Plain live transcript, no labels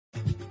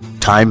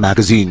Time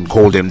magazine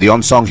called him the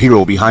unsung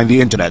hero behind the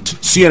internet.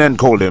 CNN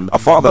called him a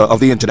father of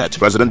the internet.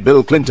 President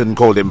Bill Clinton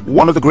called him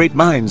one of the great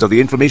minds of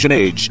the information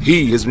age.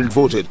 He has been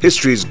voted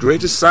history's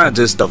greatest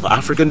scientist of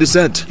African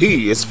descent.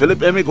 He is Philip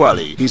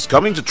Emeagwali. He's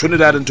coming to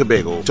Trinidad and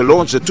Tobago to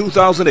launch the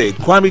 2008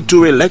 Kwame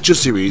Ture Lecture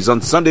Series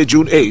on Sunday,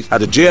 June 8th at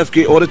the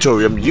JFK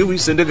Auditorium, UWI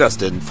St.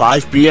 Augustine,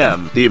 5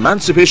 p.m. The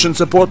Emancipation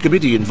Support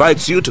Committee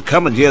invites you to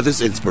come and hear this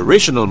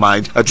inspirational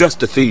mind address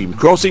the theme,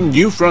 Crossing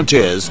New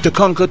Frontiers to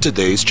Conquer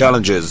Today's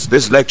Challenges.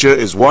 This lecture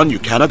is one you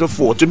cannot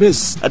afford to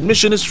miss.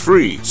 Admission is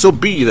free, so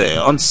be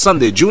there on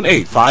Sunday, June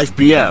 8th, 5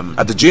 p.m.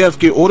 at the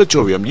JFK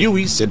Auditorium,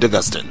 UWI St.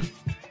 Augustine.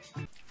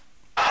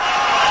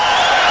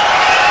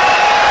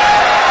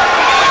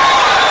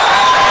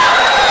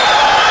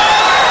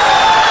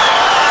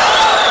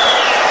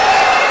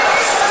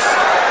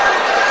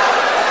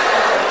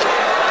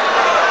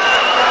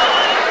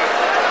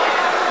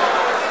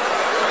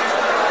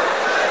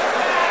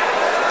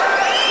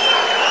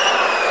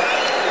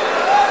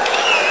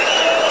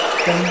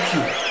 Thank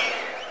you.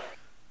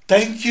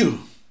 Thank you.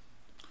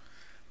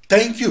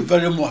 Thank you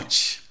very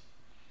much.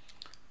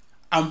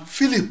 I'm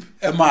Philip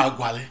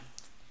Emeagwali.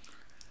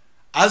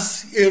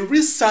 As a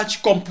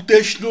research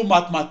computational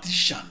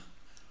mathematician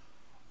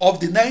of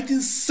the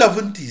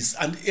 1970s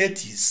and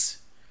 80s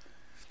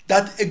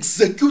that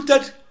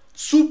executed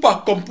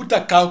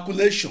supercomputer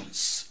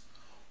calculations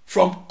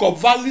from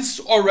Corvallis,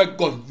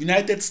 Oregon,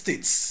 United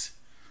States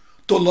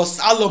to Los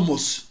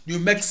Alamos, New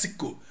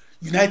Mexico,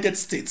 United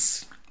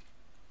States,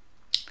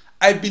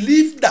 I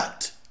believe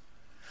that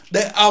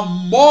there are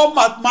more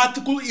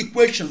mathematical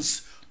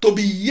equations to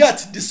be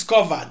yet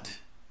discovered.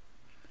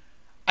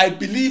 I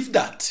believe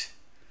that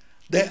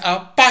there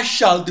are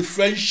partial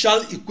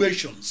differential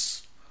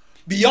equations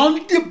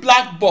beyond the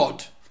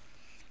blackboard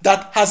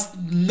that has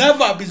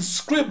never been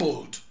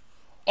scribbled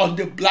on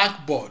the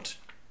blackboard.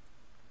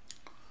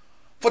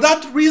 For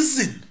that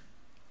reason,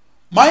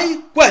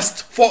 my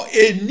quest for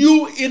a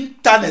new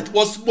internet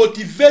was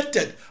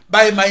motivated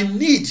by my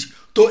need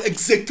to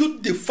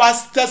execute the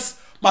fastest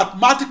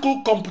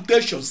mathematical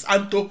computations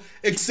and to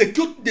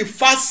execute the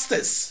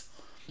fastest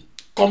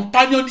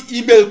companion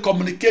email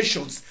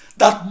communications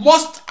that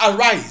must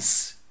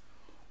arise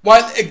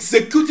while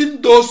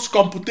executing those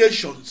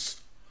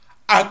computations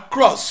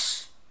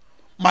across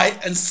my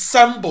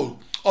ensemble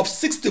of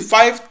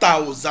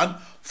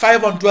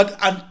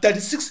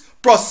 65,536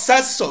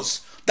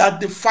 processors that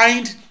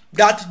defined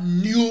that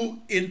new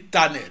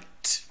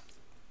internet.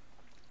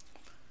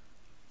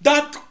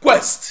 That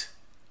quest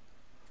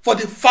for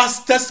the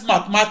fastest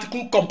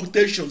mathematical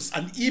computations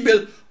and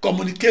email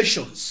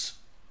communications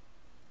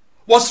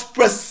was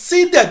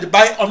preceded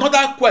by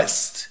another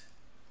quest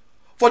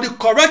for the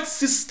correct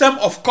system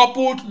of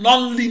coupled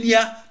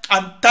nonlinear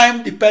and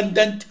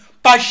time-dependent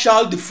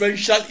partial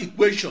differential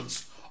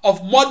equations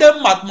of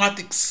modern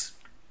mathematics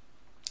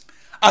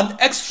and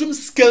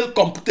extreme-scale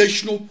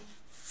computational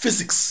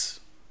physics.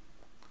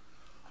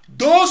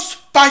 Those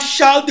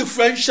partial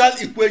differential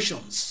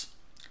equations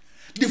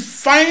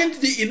defined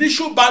the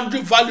initial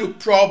boundary value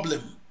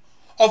problem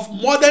of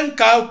modern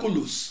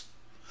calculus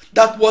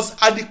that was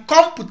at the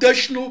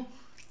computational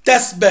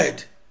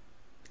testbed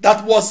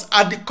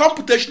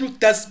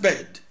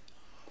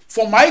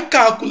for my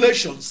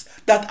calculations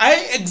that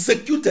I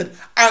executed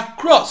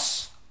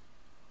across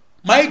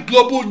my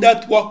global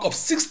network of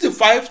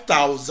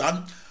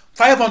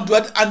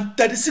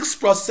 65,536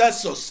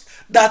 processors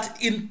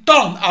that in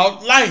turn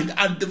outlined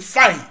and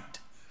defined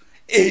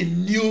a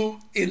new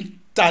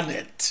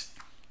internet.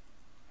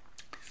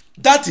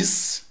 That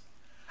is,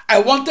 I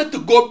wanted to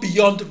go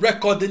beyond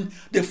recording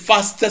the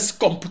fastest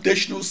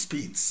computational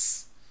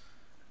speeds.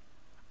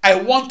 I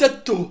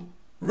wanted to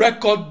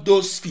record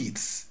those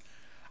speeds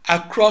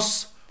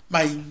across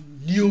my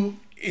new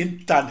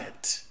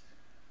internet.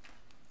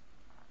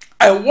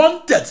 I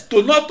wanted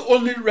to not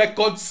only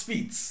record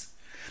speeds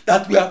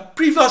that were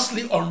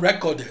previously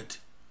unrecorded,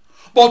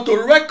 but to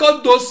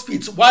record those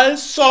speeds while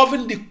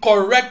solving the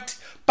correct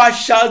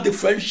partial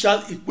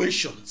differential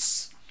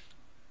equations.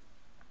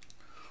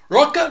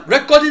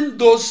 Recording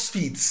those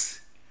speeds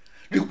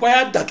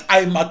required that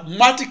I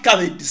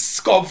mathematically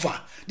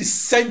discover the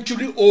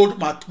century-old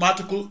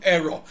mathematical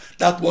error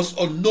that was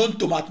unknown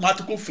to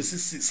mathematical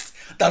physicists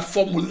that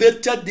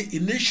formulated the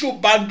initial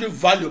boundary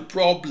value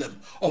problem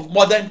of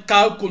modern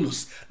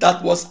calculus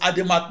that was at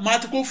the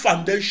mathematical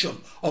foundation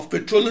of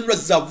petroleum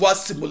reservoir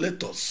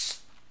simulators.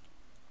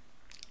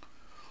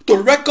 To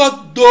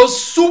record those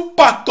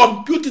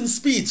supercomputing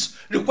speeds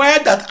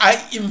required that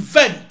I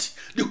invent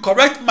the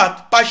correct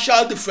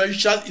partial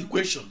differential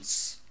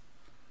equations.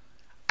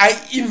 I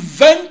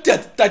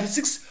invented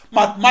 36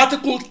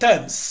 mathematical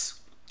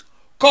terms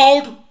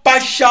called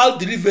partial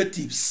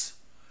derivatives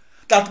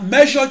that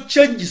measure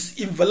changes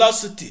in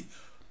velocity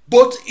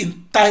both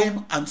in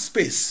time and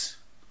space.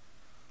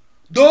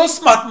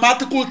 Those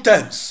mathematical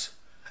terms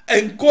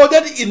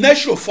encoded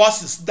inertial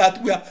forces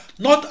that were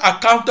not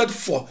accounted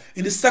for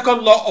in the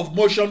second law of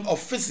motion of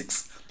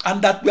physics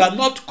and that were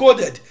not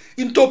coded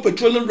into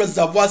petroleum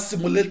reservoir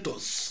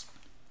simulators.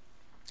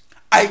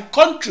 I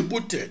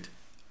contributed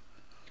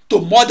to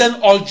modern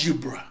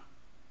algebra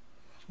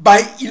by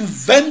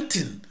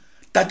inventing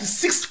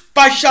 36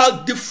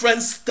 partial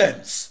difference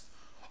terms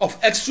of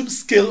extreme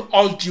scale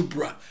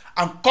algebra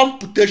and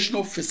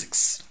computational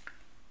physics.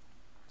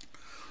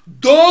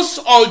 Those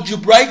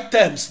algebraic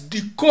terms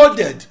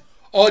decoded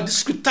or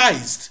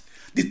discretized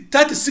the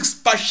 36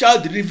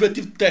 partial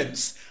derivative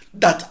terms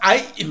that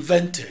I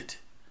invented.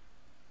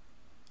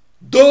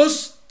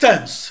 Those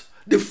terms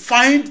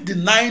defined the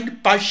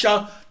 9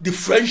 partial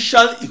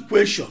differential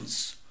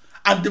equations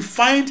and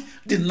defined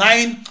the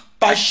 9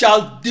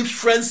 partial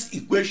difference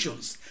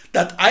equations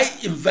that I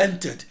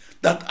invented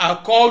that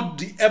are called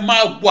the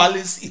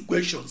Emer-Wallis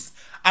equations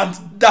and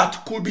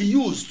that could be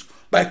used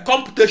by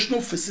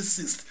computational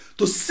physicists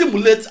to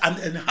simulate and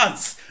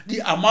enhance the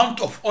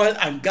amount of oil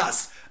and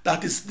gas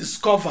that is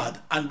discovered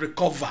and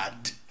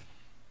recovered.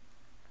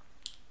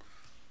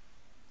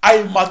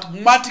 I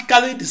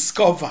mathematically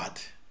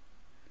discovered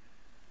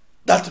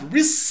that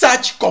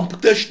research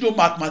computational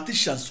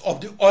mathematicians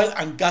of the oil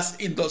and gas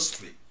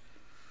industry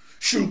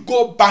should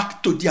go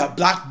back to their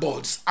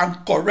blackboards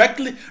and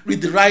correctly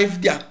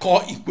rederive their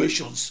core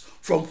equations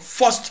from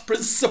first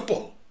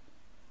principle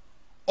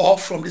or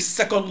from the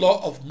second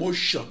law of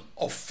motion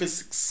of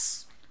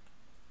physics.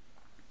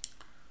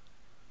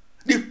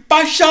 The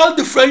partial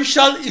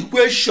differential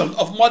equation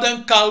of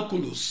modern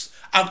calculus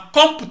and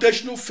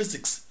computational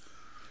physics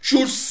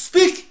should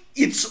speak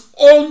its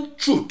own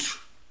truth,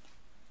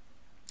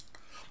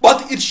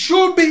 but it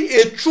should be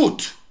a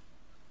truth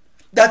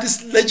that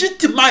is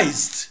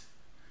legitimized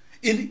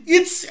in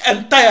its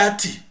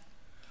entirety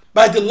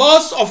by the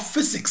laws of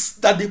physics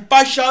that the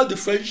partial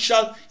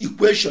differential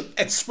equation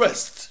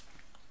expressed.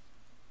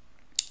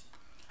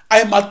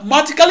 I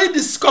mathematically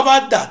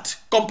discovered that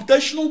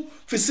computational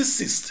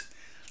physicists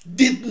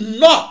did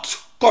not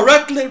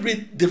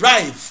correctly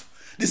derive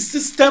the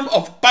system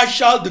of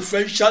partial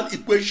differential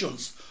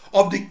equations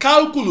of the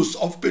calculus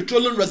of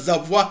petroleum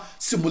reservoir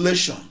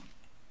simulation.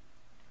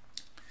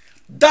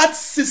 That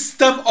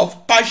system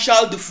of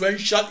partial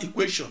differential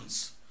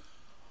equations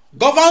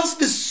governs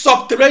the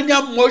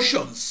subterranean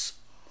motions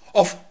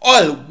of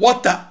oil,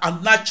 water,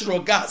 and natural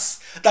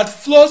gas that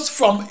flows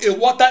from a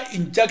water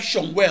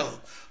injection well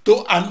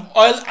to an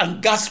oil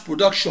and gas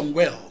production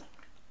well.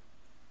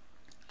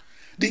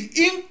 The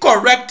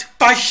incorrect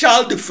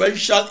partial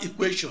differential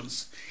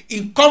equations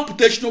in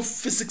computational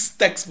physics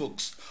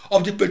textbooks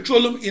of the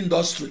petroleum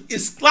industry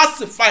is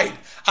classified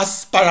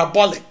as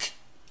parabolic.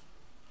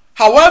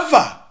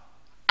 However,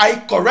 I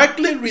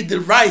correctly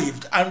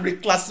rederived and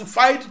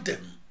reclassified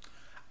them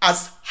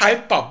as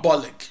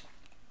hyperbolic.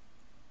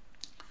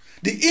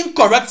 The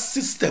incorrect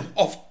system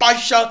of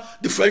partial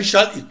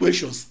differential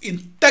equations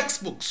in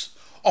textbooks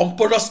on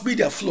porous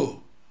media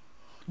flow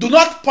do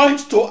not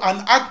point to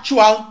an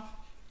actual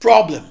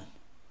problem.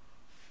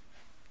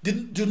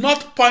 Do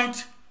not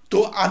point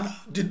to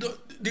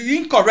the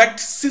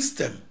incorrect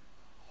system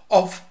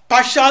of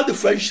partial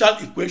differential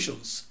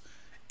equations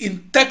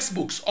in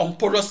textbooks on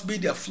porous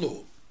media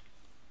flow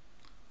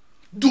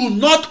do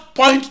not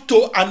point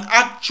to an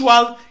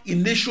actual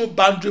initial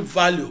boundary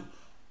value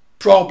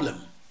problem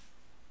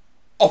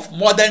of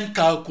modern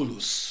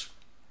calculus.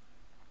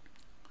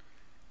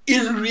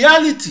 In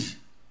reality,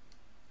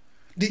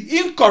 the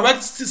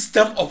incorrect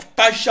system of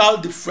partial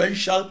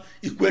differential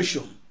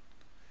equation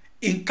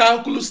in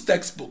calculus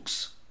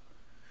textbooks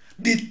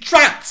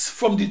detracts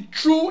from the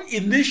true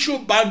initial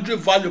boundary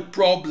value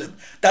problem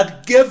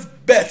that gave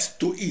birth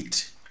to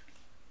it.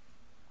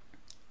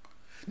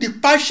 The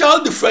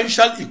partial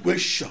differential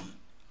equation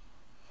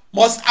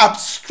must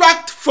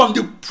abstract from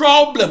the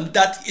problem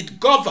that it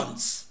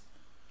governs,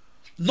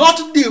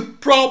 not the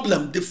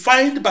problem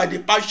defined by the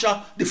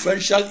partial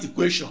differential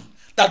equation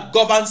that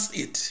governs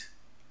it.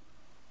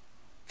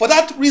 For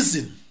that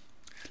reason,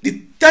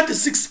 the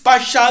 36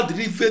 partial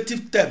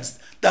derivative terms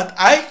that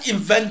I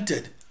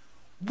invented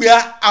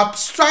were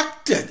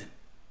abstracted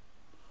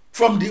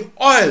from the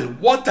oil,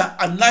 water,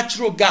 and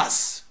natural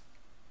gas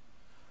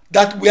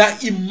that were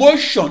in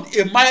motion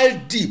a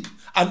mile deep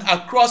and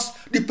across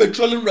the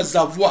petroleum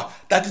reservoir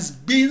that is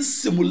being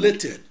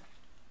simulated.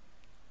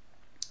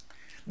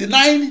 The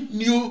 9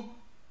 new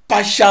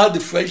partial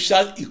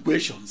differential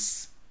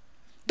equations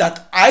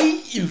that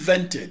I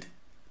invented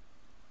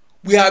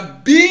were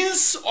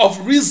beings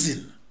of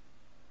reason,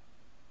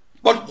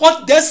 but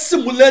what they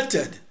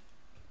simulated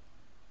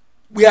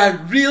were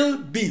real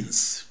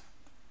beings.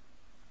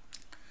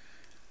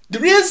 The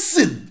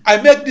reason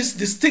I make this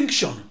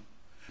distinction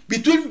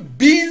between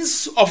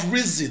beings of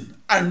reason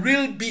and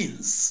real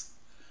beings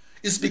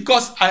is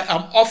because I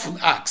am often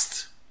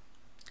asked,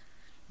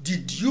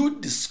 did you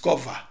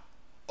discover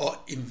or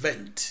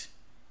invent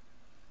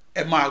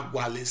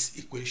Emer-Wallis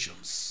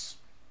equations?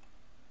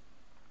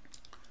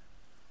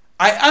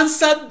 I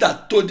answered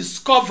that to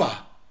discover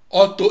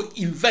or to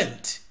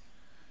invent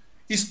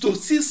is to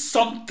see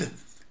something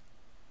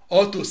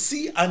or to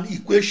see an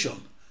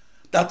equation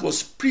that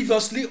was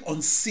previously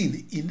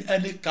unseen in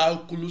any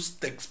calculus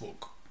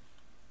textbook.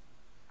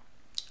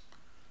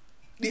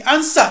 The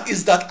answer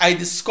is that I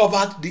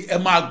discovered the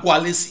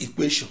Emer-Wallis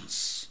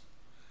equations.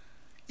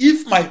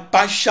 if my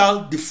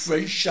partial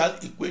differential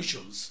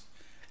equations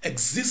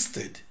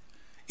existed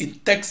in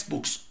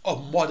textbooks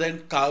of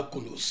modern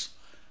calculus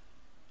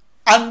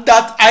and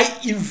that I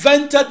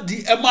invented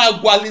the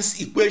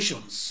Emeagwali's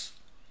equations,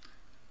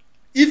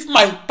 if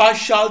my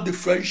partial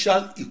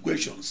differential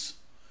equations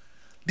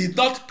did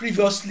not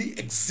previously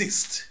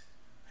exist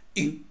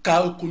in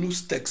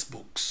calculus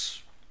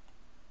textbooks,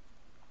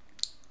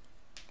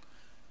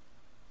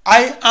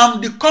 I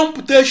am the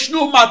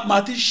computational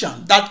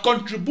mathematician that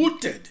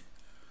contributed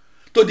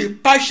to the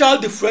partial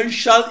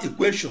differential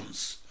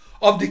equations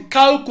of the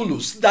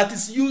calculus that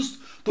is used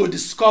to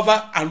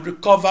discover and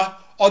recover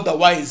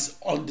otherwise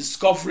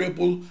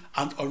undiscoverable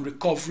and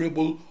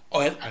unrecoverable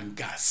oil and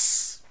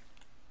gas.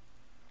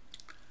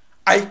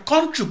 I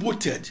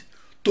contributed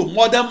to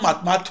modern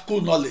mathematical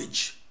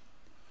knowledge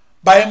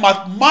by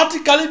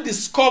mathematically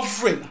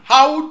discovering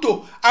how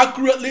to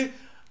accurately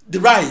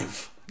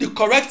derive the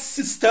correct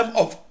system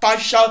of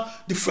partial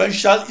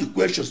differential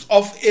equations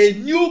of a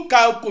new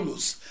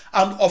calculus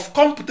and of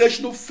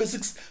computational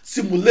physics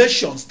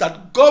simulations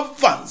that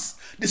governs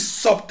the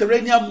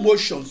subterranean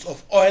motions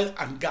of oil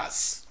and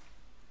gas.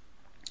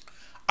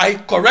 I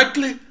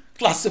correctly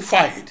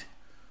classified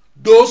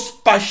those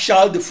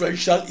partial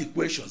differential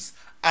equations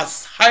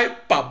as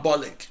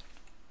hyperbolic.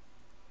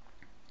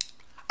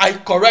 I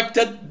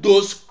corrected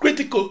those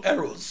critical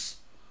errors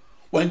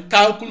when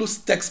calculus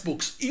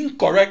textbooks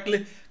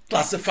incorrectly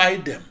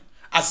classified them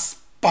as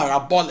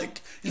parabolic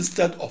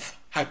instead of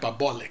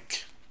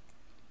hyperbolic.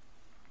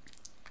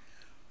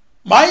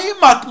 My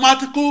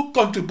mathematical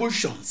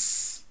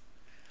contributions,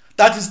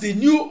 that is the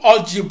new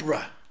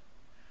algebra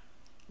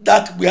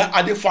that were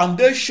at the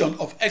foundation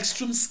of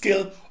extreme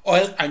scale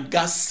oil and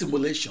gas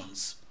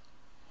simulations,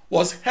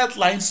 was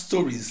headline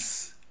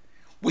stories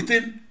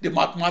within the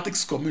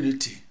mathematics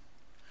community,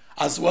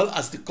 as well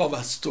as the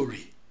cover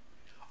story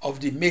of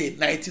the May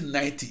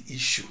 1990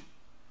 issue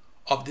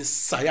of the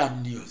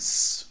Siam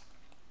News.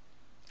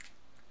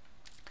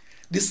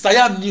 The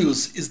Siam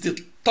News is the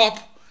top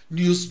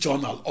news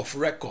journal of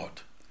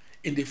record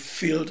in the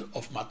field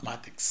of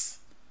mathematics.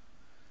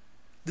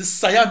 The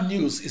Siam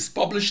News is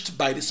published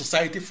by the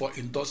Society for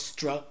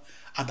Industrial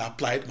and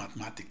Applied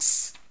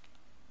Mathematics.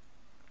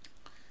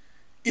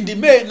 In the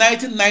May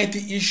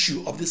 1990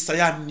 issue of the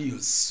Siam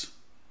News,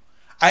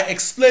 I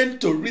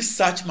explained to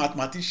research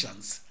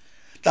mathematicians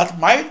that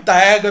my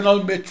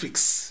diagonal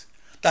matrix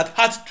that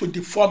had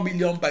 24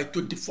 million by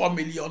 24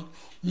 million,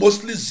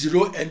 mostly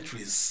zero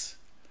entries,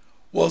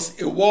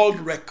 was a world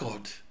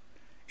record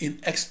in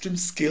extreme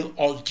scale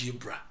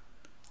algebra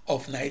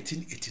of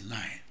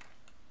 1989.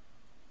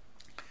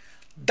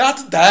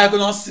 That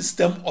diagonal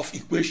system of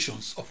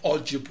equations of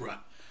algebra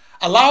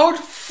allowed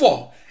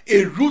for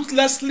a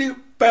ruthlessly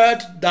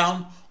pared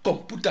down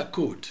computer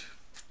code.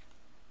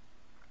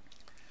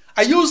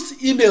 I used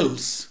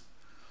emails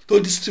to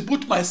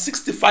distribute my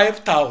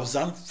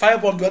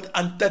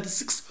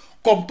 65,536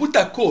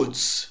 computer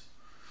codes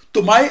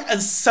to my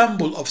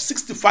ensemble of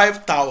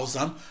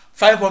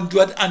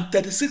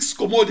 65,536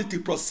 commodity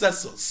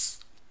processors.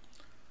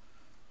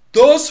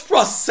 Those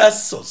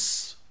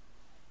processors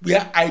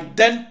were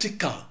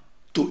identical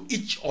to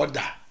each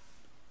other.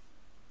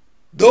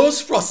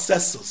 Those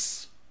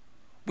processors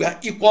were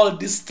equal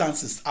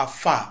distances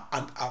afar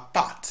and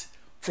apart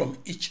from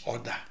each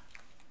other.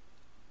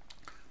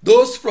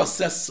 Those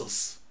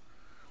processors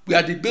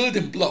were the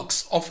building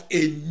blocks of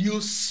a new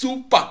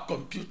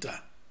supercomputer.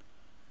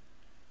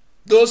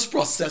 Those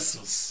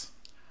processors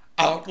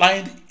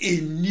outlined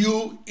a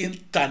new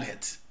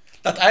internet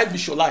that I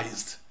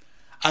visualized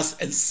as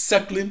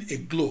encircling a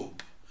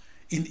globe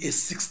in a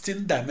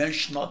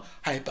 16-dimensional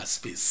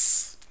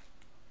hyperspace.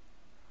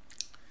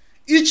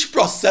 Each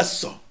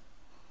processor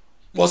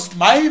was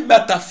my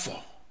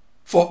metaphor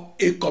for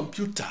a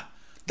computer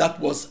that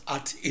was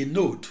at a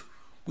node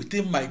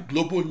within my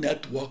global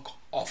network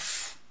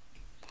of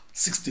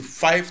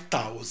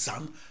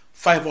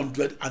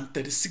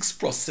 65,536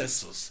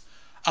 processors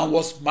and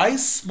was my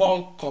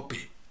small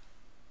copy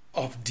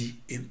of the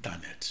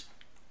internet.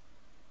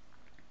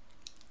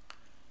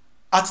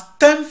 At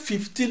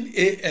 10:15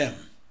 a.m.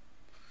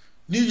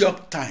 New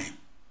York time,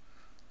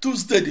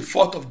 Tuesday the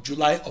 4th of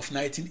July of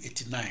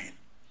 1989,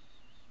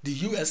 the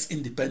US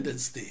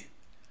Independence Day,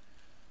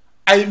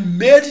 I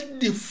made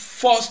the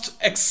first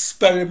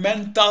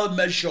experimental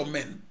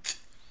measurement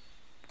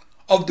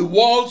of the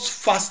world's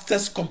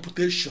fastest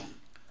computation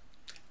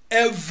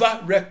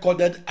ever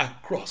recorded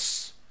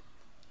across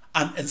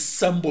an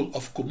ensemble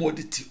of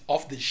commodity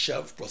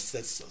off-the-shelf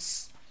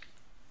processors.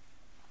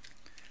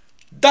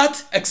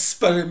 That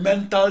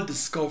experimental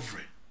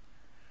discovery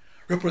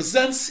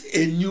represents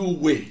a new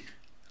way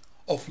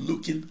of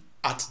looking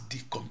at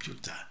the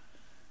computer.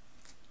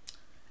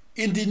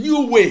 In the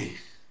new way,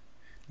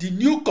 the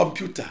new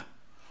computer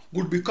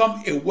would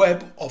become a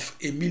web of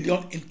 1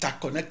 million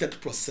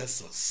interconnected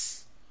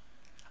processors,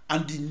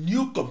 and the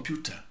new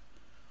computer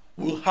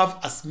will have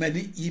as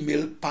many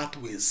email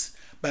pathways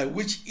by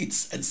which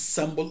its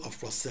ensemble of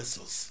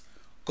processors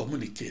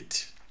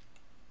communicate.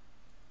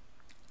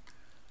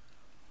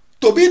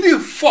 To be the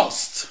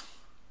first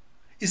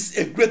is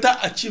a greater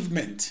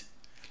achievement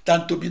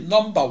than to be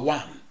number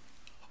one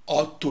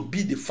or to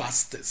be the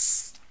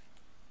fastest.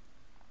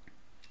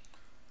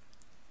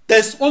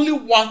 There's only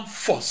one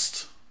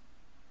first,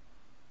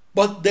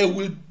 but there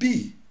will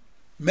be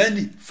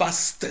many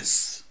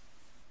fastest.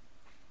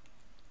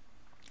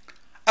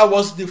 I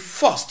was the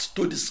first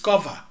to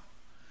discover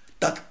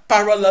that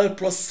parallel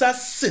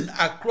processing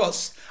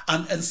across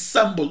an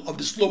ensemble of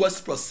the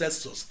slowest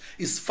processors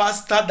is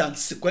faster than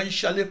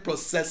sequentially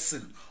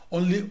processing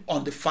only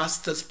on the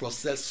fastest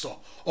processor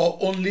or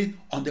only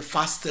on the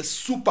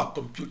fastest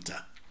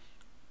supercomputer.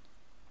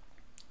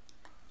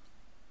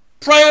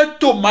 Prior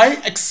to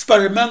my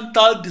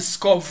experimental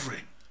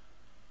discovery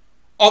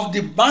of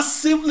the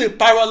massively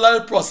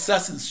parallel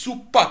processing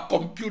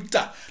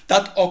supercomputer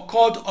that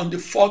occurred on the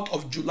 4th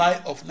of July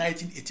of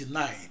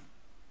 1989,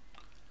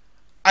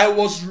 I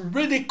was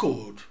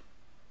ridiculed,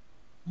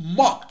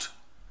 mocked,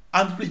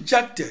 and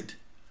rejected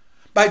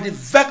by the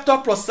vector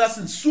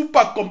processing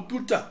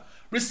supercomputer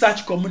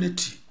research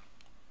community.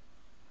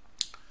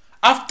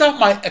 After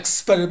my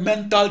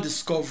experimental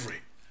discovery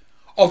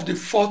of the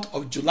 4th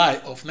of July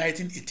of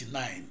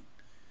 1989,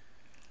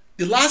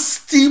 the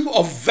last team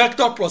of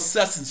vector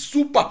processing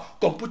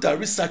supercomputer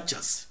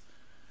researchers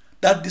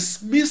that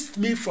dismissed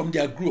me from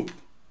their group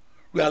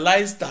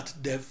realized that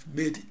they've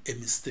made a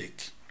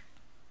mistake.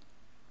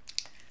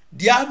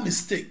 Their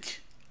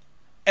mistake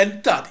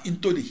entered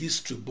into the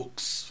history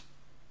books.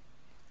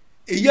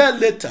 A year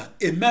later,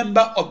 a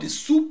member of the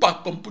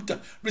supercomputer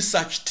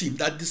research team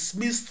that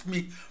dismissed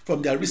me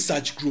from their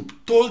research group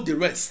told the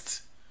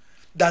rest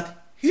that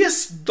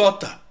his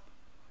daughter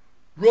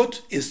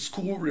wrote a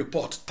school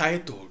report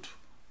titled,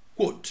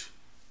 quote,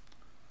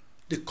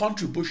 "The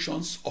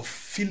Contributions of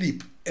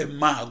Philip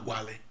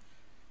Emeagwali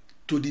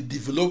to the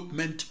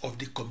Development of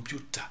the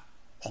Computer,"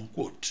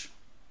 unquote.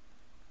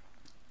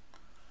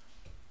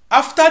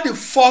 After the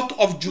 4th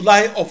of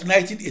July of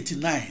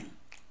 1989,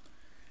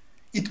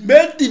 it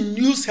made the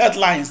news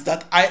headlines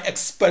that I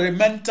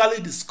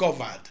experimentally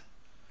discovered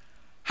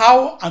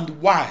how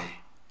and why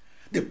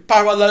the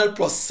parallel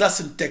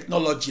processing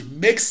technology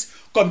makes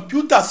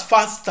computers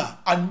faster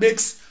and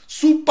makes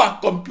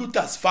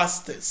supercomputers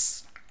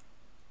fastest.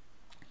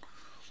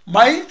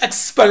 My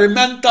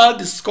experimental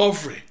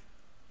discovery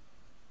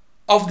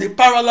of the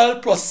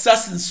parallel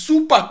processing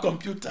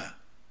supercomputer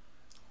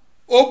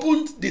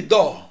opened the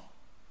door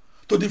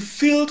to the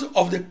field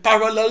of the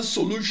parallel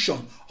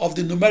solution of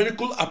the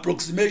numerical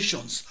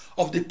approximations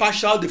of the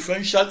partial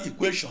differential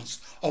equations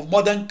of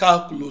modern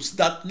calculus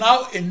that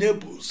now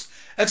enables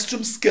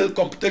extreme-scale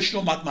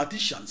computational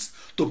mathematicians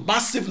to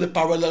massively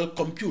parallel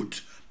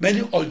compute many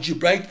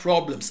algebraic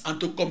problems and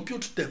to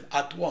compute them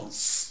at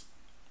once.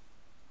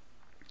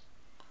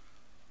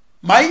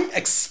 My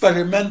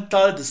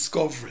experimental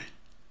discovery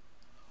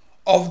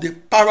of the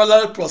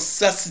parallel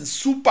processing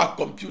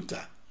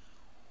supercomputer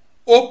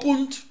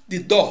opened the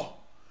door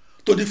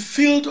to the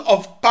field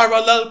of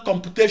parallel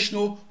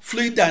computational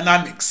fluid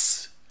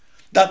dynamics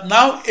that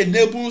now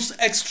enables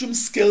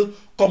extreme-scale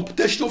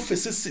computational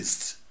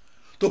physicists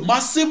to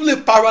massively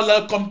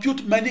parallel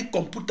compute many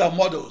computer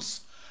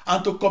models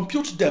and to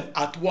compute them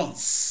at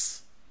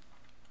once.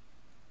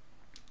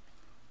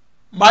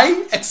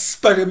 My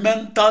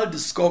experimental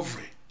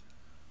discovery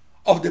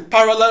of the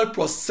parallel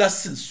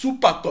processing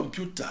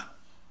supercomputer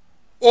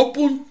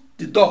opened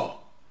the door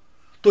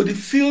to the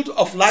field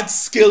of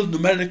large-scale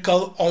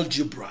numerical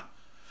algebra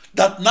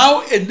that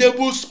now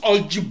enables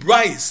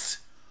algebraists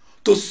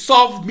to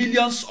solve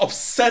millions of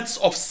sets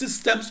of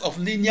systems of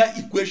linear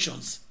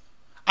equations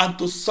and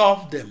to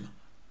solve them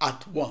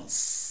at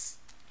once.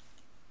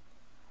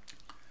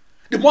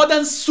 The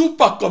modern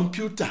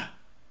supercomputer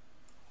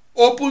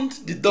opened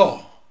the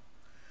door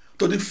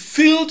to the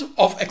field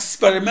of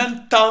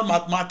experimental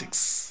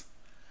mathematics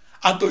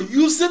and to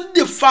using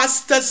the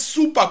fastest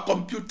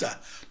supercomputer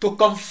to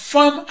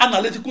confirm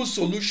analytical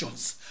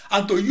solutions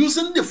and to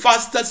using the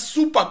fastest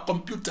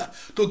supercomputer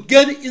to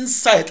gain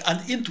insight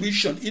and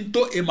intuition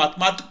into a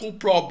mathematical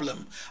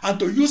problem and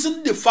to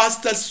using the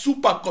fastest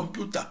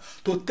supercomputer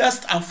to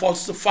test and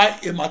falsify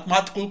a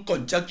mathematical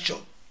conjecture.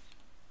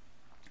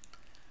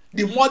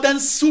 The modern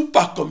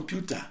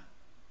supercomputer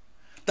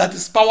that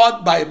is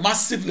powered by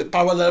massively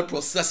parallel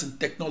processing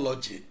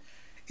technology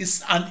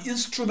is an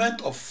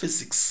instrument of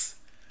physics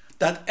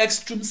that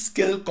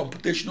extreme-scale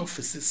computational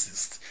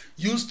physicists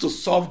use to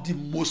solve the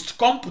most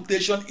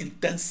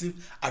computation-intensive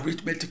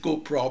arithmetical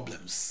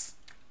problems.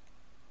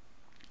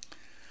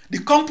 The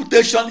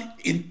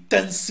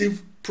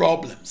computation-intensive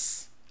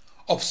problems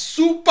of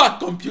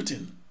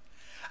supercomputing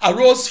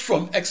arose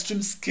from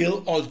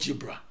extreme-scale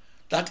algebra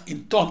that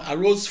in turn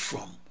arose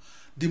from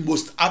the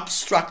most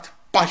abstract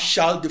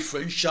partial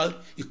differential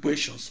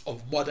equations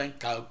of modern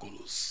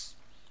calculus.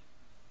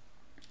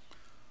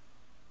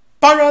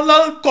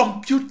 Parallel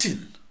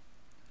computing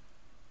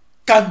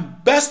can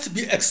best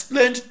be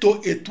explained to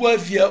a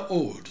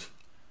 12-year-old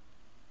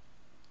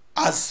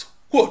as,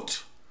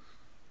 quote,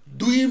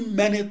 doing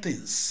many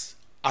things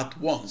at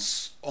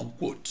once,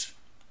 unquote.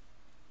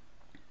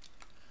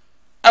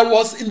 I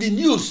was in the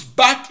news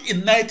back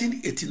in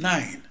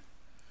 1989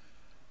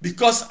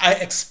 because I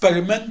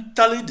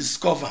experimentally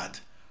discovered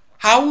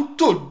how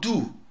to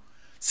do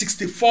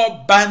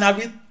 64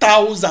 binary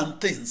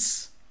thousand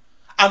things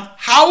and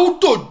how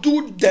to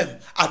do them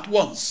at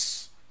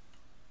once.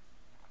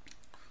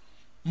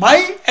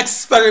 My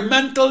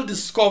experimental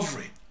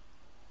discovery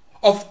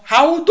of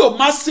how to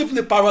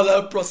massively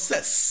parallel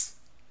process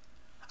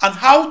and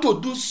how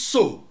to do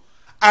so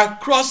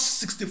across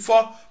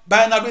 64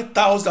 binary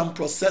thousand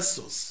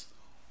processors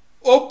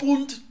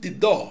opened the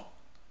door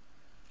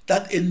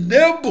that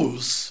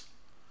enables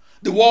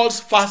the world's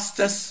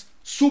fastest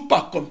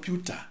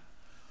supercomputer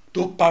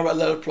to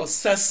parallel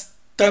process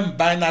 10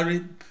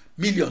 binary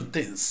million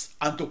things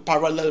and to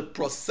parallel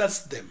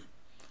process them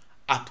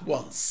at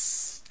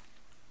once.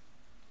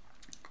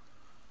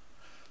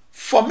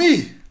 For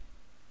me,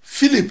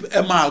 Philip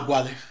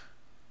Emeagwali,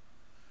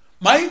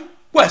 my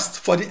quest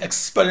for the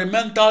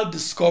experimental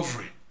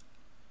discovery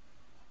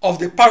of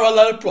the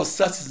parallel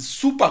processing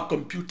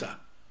supercomputer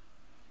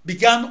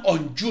began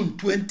on June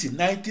 20,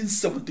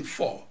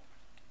 1974.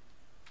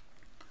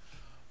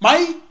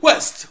 My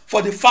quest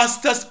for the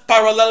fastest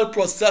parallel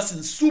processing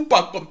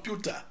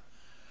supercomputer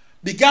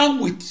began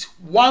with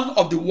one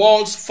of the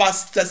world's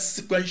fastest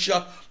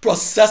sequential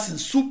processing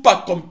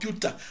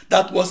supercomputer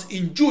that was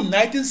in June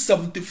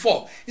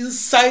 1974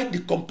 inside the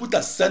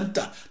computer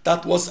center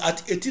that was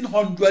at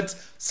 1800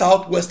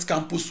 Southwest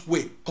Campus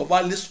Way,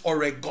 Corvallis,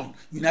 Oregon,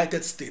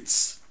 United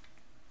States.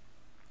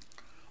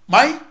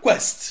 My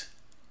quest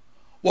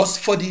was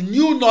for the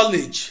new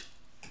knowledge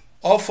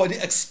or for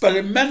the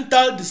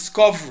experimental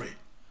discovery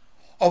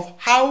of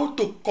how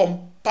to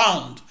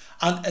compound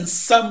an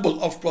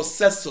ensemble of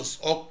processors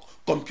or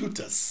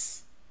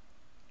computers.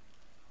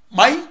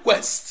 My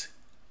quest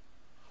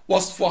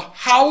was for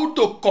how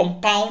to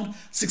compound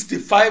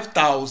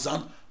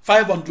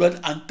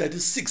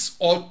 65,536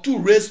 or 2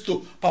 raised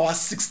to power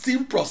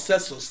 16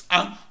 processors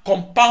and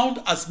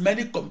compound as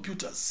many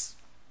computers.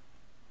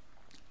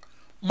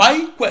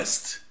 My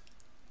quest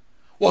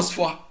was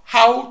for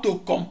how to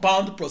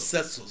compound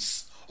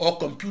processors or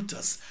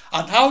computers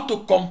and how to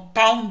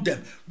compound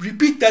them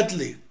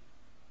repeatedly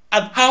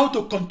and how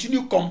to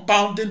continue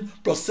compounding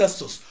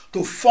processors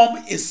to form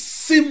a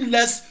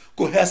seamless,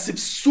 cohesive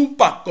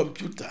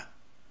supercomputer.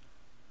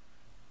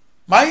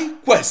 My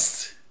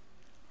quest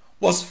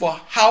was for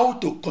how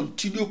to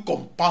continue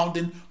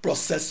compounding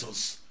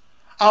processors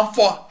and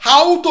for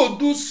how to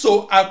do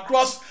so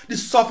across the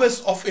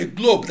surface of a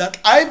globe that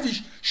I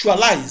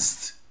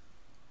visualized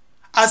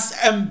as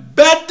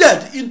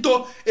embedded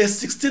into a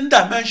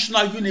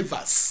 16-dimensional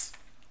universe.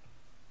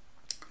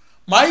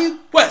 My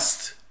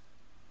quest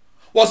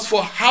was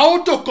for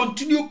how to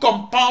continue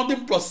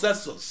compounding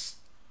processors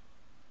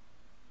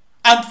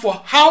and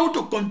for how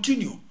to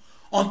continue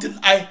until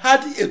I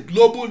had a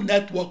global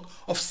network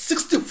of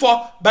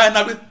 64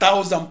 binary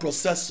thousand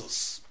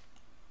processors.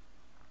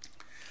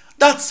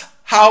 That's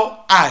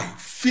how I,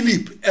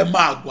 Philip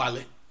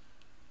Emeagwali,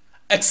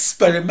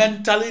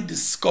 experimentally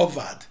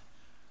discovered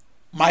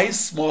my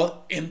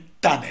small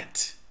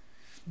internet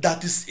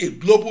that is a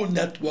global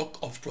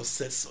network of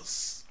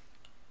processors.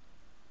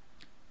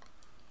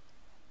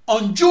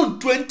 On June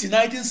 20,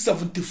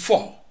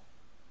 1974,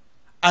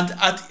 and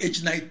at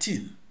age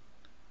 19,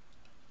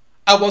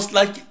 I was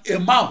like a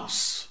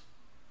mouse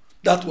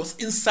that was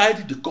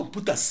inside the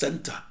computer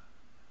center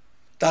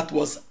that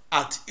was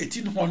at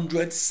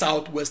 1800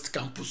 Southwest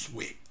Campus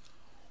Way,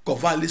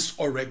 Corvallis,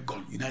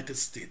 Oregon, United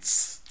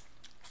States.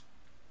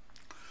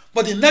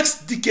 For the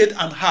next decade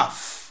and a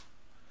half,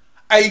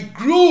 I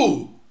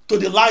grew to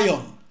the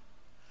lion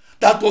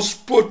that was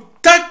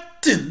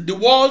protecting the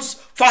world's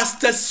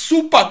fastest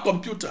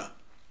supercomputer.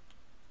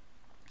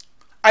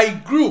 I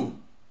grew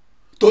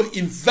to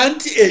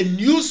invent a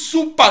new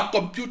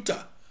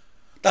supercomputer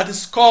that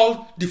is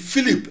called the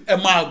Philip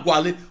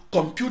Emeagwali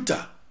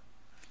computer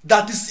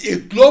that is a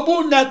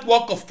global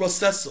network of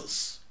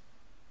processors.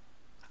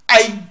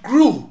 I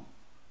grew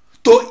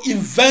to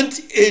invent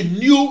a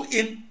new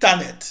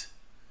internet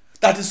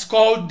that is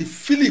called the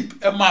Philip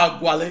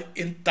Emeagwali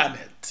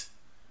Internet.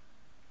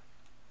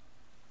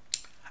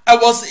 I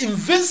was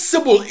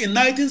invincible in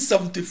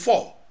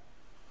 1974,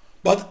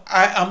 but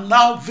I am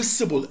now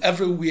visible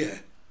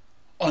everywhere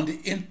on the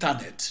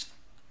internet.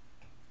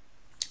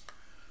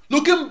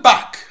 Looking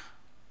back,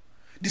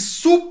 the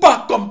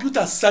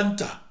supercomputer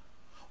center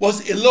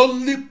was a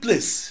lonely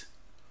place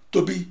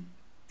to be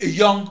a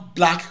young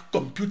black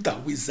computer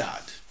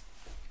wizard.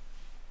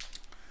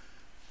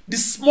 The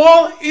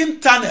small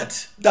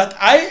internet that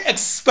I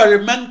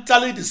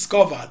experimentally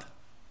discovered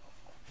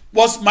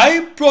was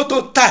my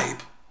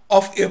prototype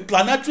of a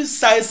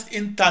planetary-sized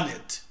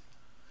internet.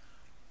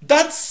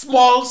 That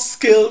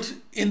small-scaled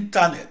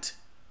internet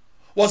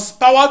was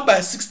powered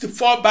by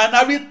 64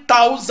 binary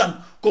thousand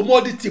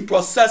commodity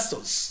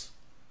processors.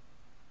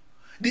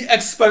 The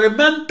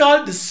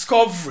experimental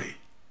discovery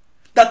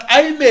that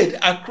I made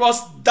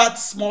across that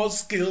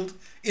small-scaled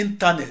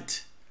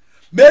internet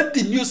made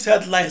the news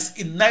headlines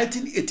in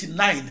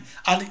 1989,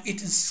 and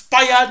it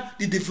inspired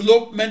the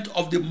development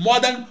of the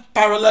modern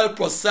parallel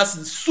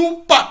processing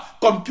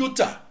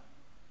supercomputer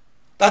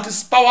that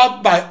is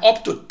powered by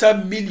up to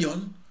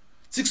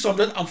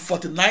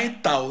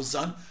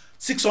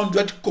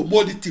 10,649,600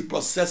 commodity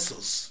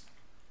processors.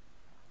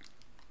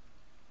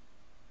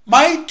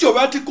 My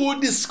theoretical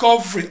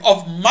discovery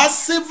of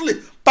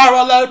massively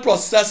parallel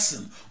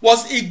processing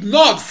was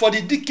ignored for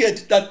the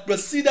decade that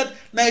preceded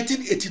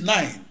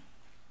 1989.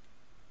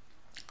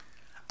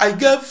 I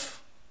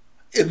gave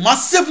a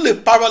massively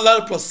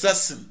parallel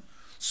processing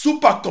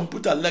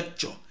supercomputer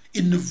lecture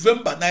in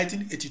November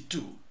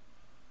 1982.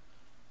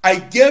 I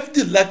gave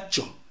the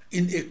lecture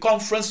in a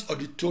conference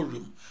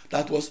auditorium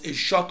that was a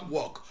short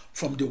walk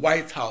from the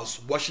White House,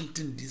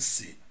 Washington,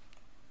 D.C.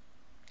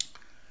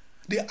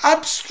 The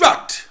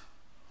abstract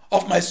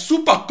of my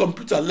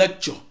supercomputer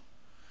lecture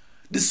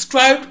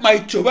described my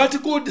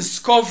theoretical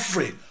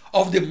discovery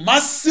of the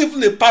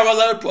massively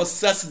parallel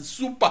processing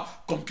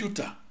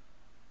supercomputer.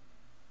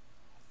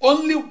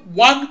 Only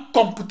one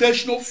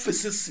computational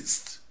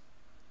physicist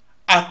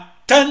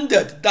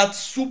attended that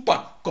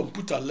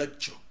supercomputer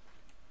lecture.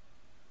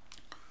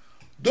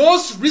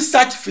 Those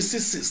research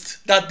physicists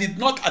that did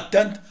not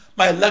attend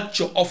my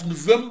lecture of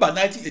November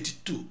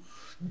 1982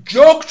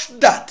 joked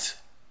that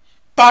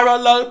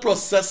parallel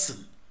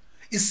processing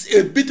is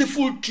a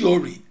beautiful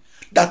theory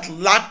that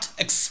lacked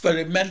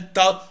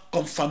experimental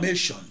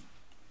confirmation.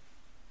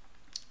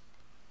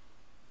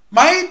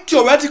 My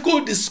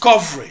theoretical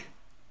discovery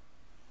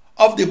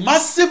of the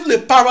massively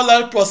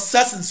parallel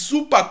processing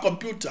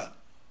supercomputer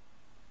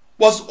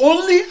was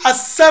only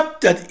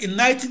accepted in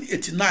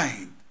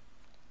 1989.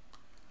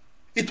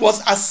 It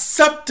was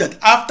accepted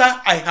after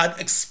I had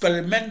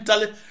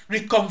experimentally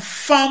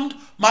reconfirmed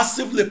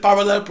massively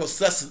parallel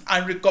processing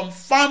and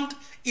reconfirmed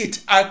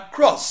it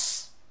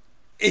across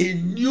a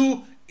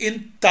new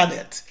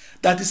internet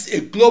that is a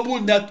global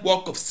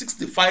network of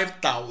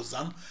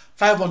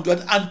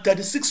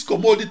 65,536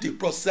 commodity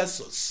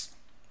processors.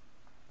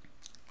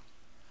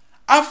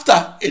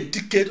 After a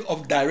decade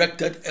of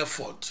directed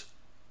effort,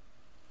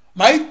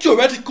 my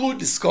theoretical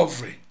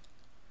discovery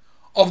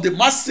of the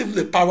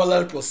massively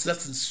parallel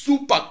processing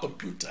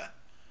supercomputer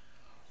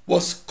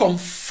was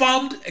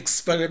confirmed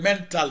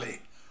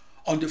experimentally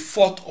on the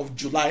 4th of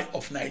July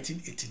of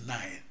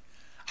 1989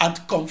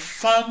 and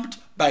confirmed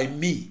by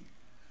me,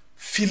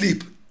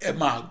 Philip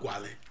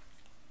Emeagwali.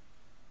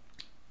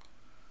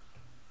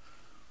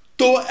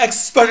 To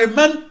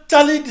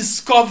experimentally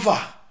discover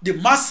the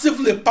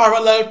massively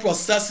parallel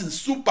processing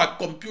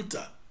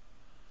supercomputer,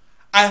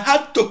 I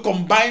had to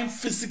combine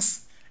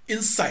physics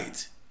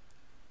insight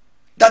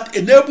that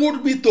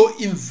enabled me to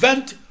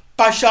invent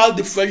partial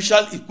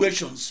differential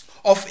equations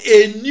of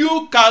a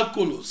new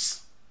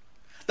calculus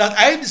that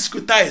I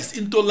discretized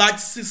into large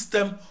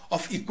system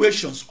of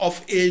equations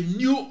of a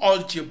new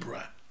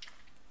algebra.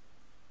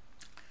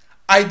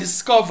 I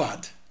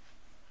discovered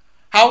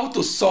how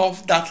to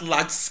solve that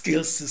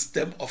large-scale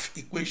system of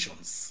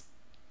equations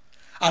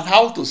and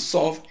how to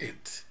solve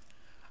it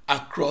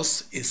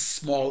across a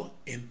small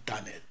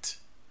internet.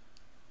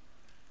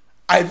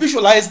 I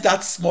visualized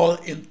that small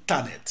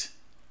internet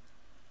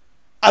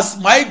as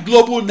my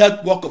global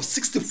network of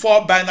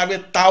 64 binary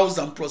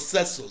thousand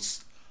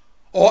processors,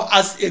 or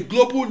as a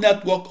global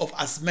network of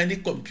as many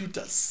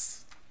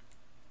computers.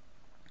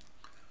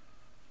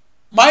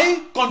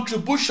 My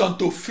contribution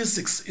to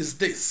physics is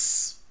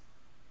this.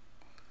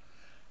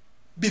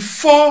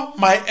 Before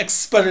my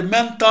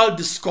experimental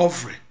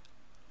discovery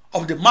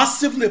of the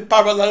massively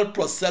parallel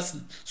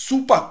processing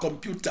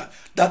supercomputer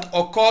that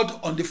occurred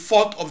on the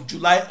 4th of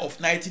July of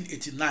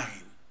 1989,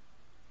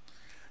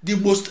 the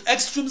most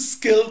extreme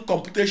scale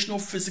computational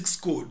physics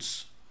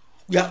codes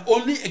were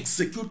only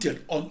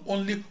executed on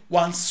only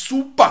one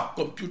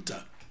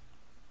supercomputer.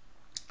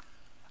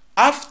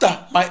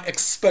 After my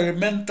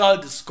experimental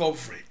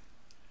discovery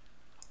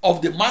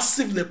of the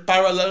massively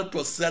parallel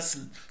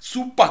processing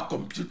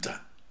supercomputer,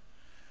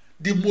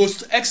 the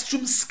most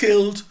extreme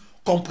scaled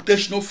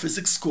computational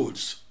physics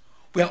codes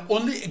were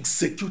only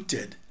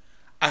executed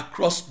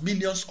across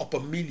millions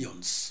upon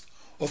millions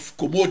of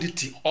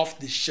commodity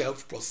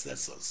off-the-shelf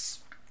processors.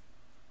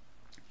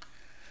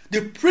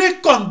 The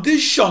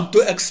precondition to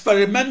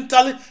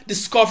experimentally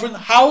discovering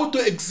how to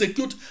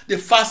execute the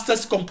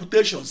fastest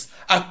computations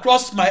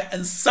across my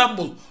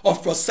ensemble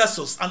of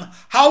processors and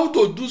how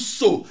to do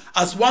so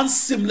as one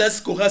seamless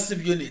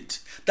cohesive unit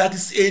that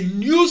is a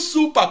new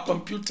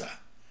supercomputer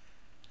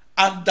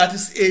and that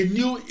is a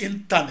new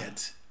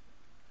internet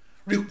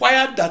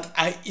required that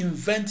I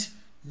invent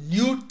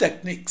new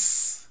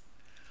techniques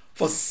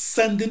for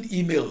sending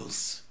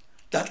emails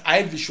that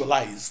I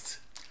visualized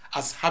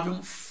as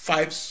having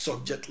 5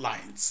 subject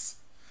lines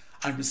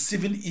and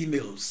receiving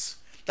emails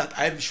that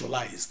I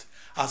visualized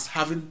as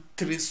having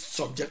 3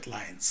 subject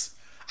lines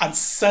and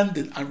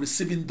sending and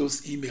receiving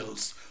those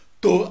emails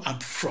to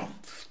and from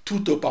 2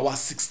 to the power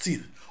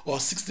 16 or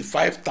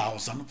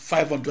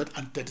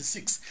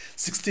 65,536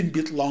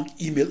 16-bit long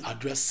email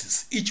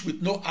addresses, each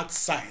with no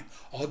 @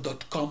 or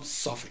 .com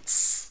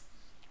suffix.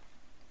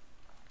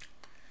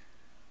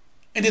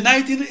 In the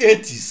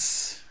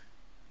 1980s,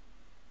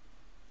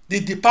 the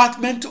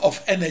Department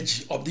of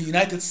Energy of the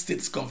United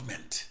States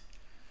government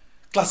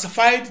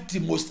classified the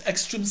most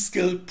extreme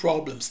scale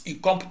problems in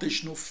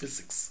computational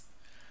physics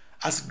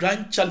as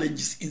grand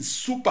challenges in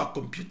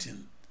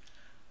supercomputing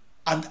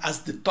and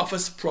as the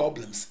toughest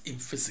problems in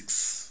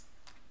physics.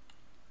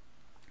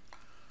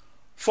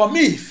 For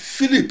me,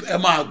 Philip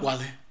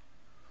Emeagwali,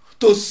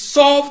 to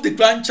solve the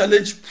grand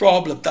challenge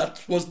problem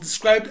that was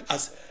described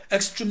as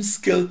extreme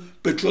scale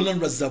petroleum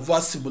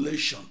reservoir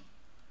simulation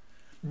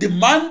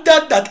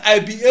demanded that I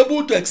be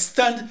able to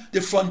extend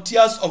the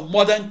frontiers of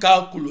modern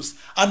calculus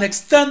and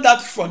extend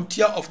that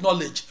frontier of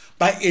knowledge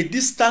by a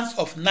distance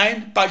of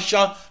 9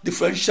 partial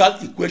differential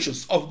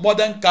equations of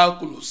modern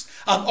calculus,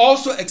 and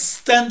also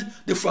extend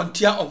the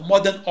frontier of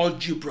modern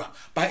algebra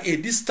by a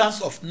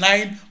distance of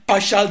 9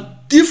 partial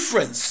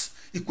difference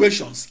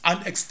equations,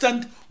 and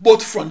extend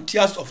both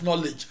frontiers of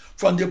knowledge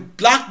from the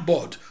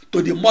blackboard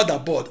to the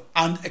motherboard,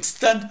 and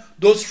extend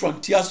those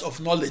frontiers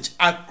of knowledge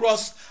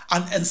across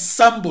an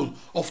ensemble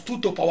of 2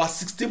 to the power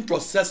 16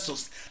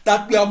 processors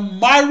that were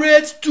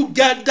married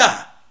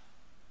together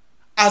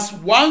as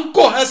one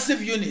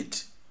cohesive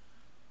unit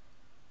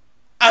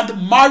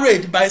and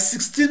married by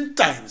 16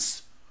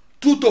 times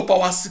 2 to the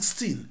power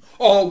 16,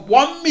 or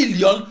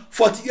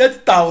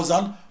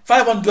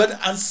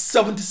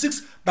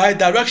 1,048,576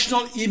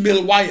 bidirectional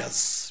email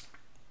wires.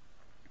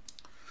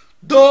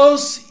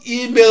 Those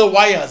email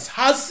wires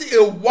has a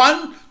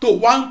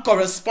 1-to-1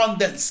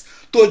 correspondence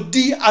to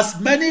d as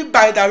many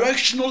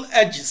bidirectional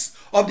edges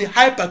of the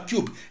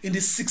hypercube in the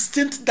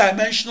 16th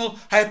dimensional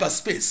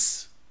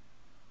hyperspace.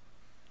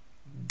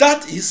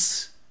 That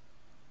is,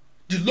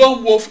 the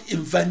lone wolf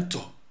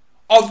inventor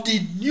of the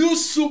new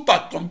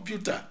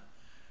supercomputer,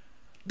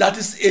 that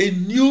is a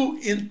new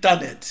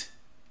internet,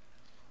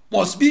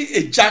 must be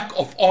a jack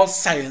of all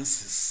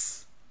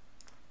sciences.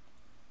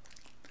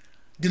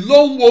 The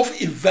lone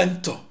wolf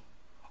inventor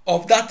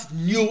of that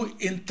new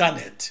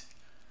internet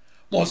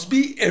must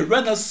be a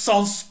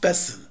Renaissance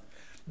person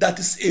that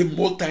is a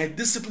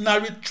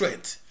multidisciplinary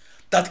trait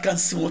that can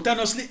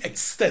simultaneously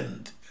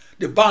extend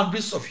the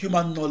boundaries of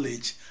human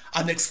knowledge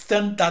and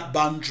extend that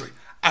boundary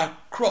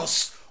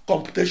across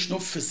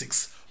computational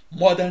physics,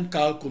 modern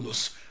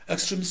calculus,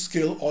 extreme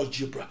scale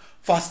algebra,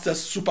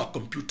 fastest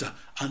supercomputer,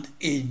 and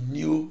a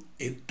new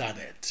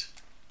internet.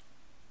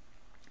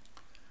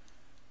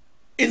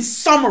 In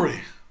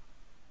summary,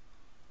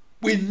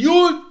 we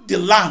knew the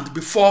land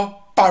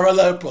before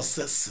parallel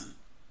processing,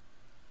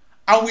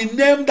 and we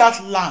named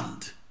that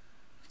land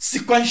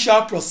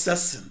sequential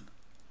processing,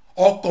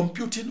 or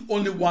computing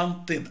only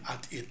one thing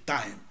at a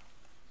time.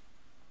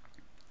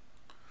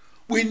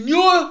 We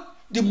knew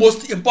the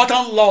most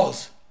important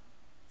laws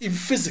in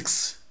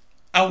physics,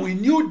 and we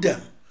knew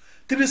them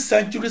 3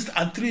 centuries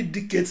and 3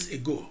 decades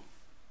ago.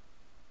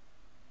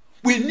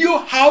 We knew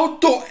how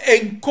to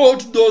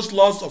encode those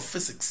laws of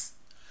physics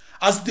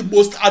as the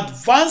most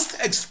advanced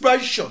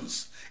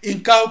expressions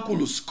in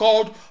calculus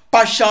called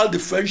partial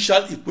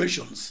differential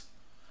equations.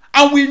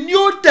 And we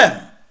knew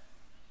them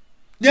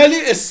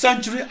nearly a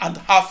century and a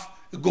half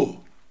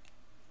ago.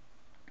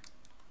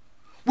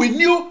 We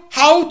knew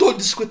how to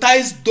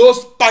discretize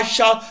those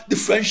partial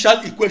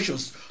differential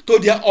equations to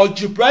their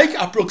algebraic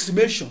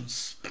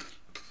approximations.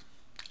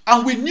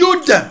 And we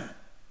knew them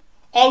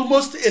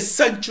almost a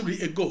century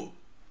ago.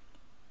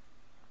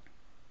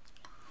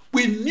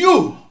 We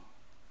knew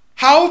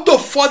how to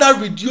further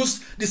reduce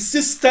the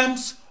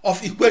systems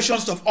of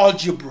equations of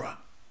algebra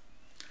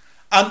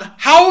and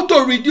how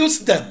to reduce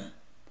them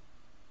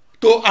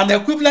to an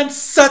equivalent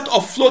set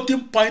of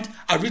floating point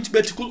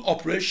arithmetical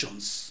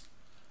operations.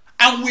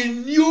 And we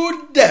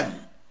knew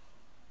them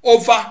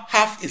over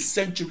half a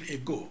century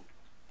ago.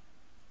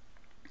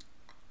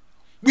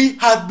 We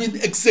had been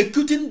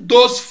executing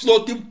those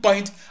floating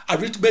point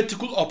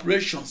arithmetical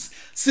operations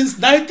since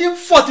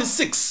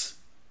 1946.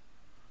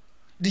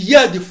 The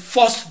year the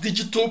first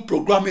digital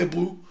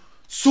programmable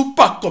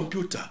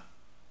supercomputer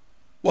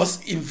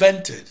was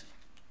invented.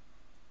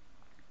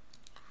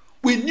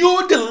 We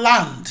knew the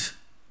land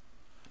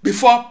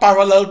before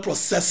parallel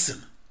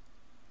processing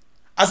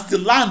as the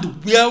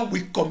land where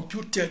we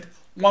computed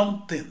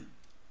one thing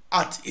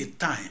at a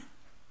time.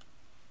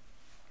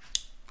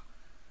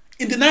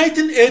 In the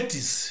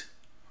 1980s,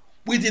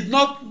 we did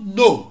not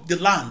know the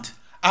land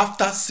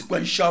after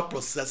sequential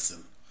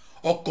processing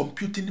or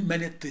computing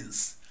many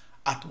things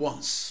at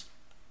once.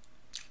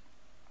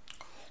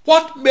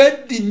 What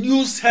made the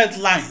news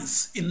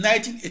headlines in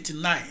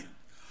 1989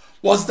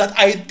 was that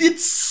I did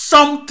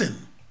something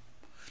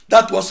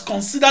that was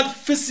considered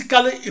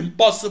physically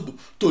impossible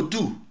to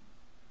do.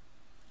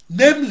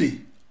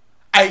 Namely,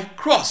 I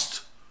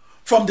crossed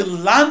from the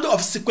land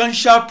of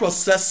sequential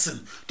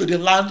processing to the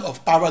land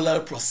of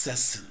parallel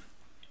processing.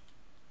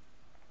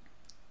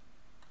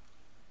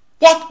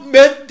 What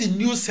made the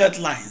news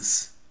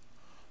headlines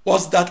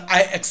was that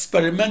I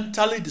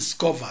experimentally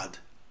discovered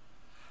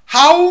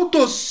how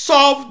to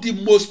solve the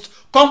most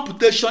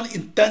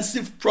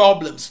computation-intensive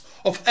problems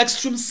of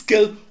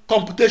extreme-scale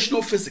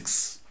computational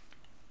physics.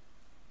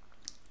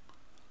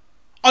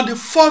 On the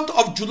 4th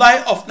of July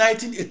of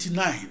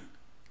 1989,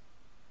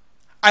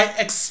 I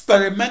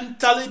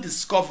experimentally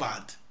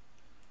discovered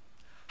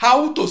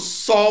how to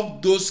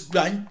solve those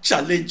grand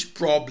challenge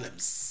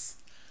problems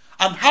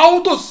and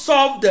how to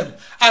solve them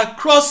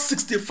across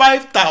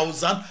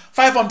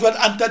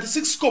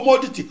 65,536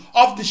 commodity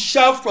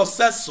off-the-shelf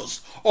processors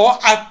or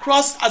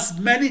across as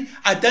many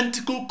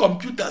identical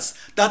computers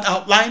that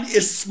outline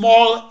a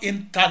small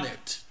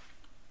internet.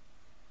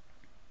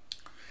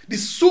 The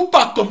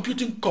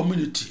supercomputing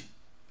community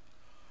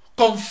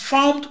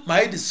confirmed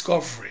my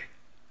discovery,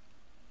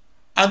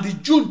 and the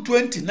June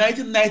 20,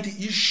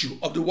 1990 issue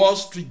of the Wall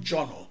Street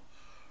Journal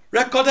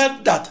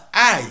recorded that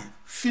I,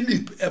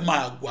 Philip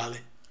Emeagwali,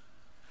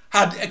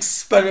 had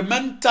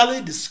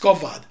experimentally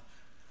discovered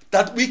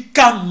that we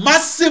can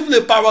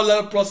massively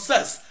parallel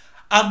process,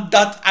 and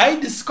that I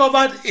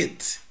discovered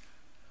it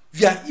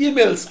via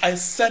emails I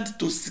sent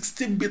to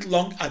 16-bit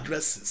long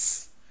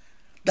addresses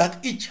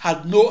that each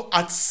had no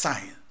 @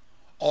 sign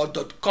or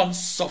 .com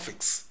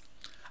suffix,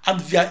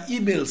 and via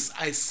emails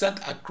I sent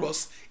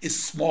across a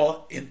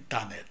small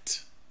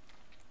internet.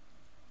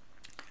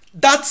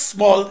 That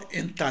small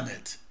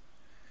internet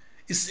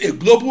is a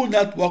global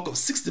network of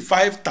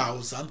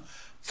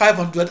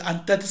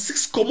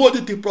 65,536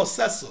 commodity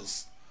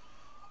processors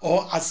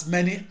or as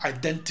many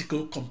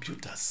identical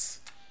computers.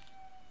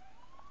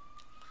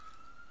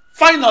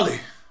 Finally,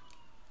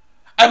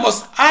 I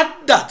must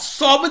add that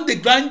solving the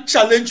grand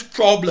challenge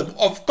problem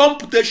of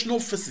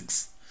computational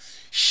physics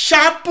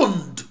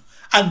sharpened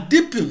and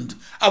deepened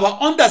our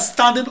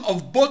understanding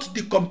of both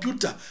the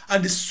computer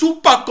and the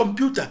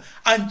supercomputer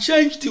and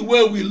changed the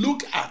way we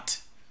look at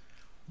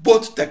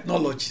both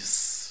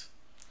technologies.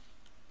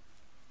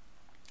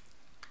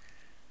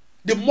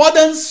 The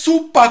modern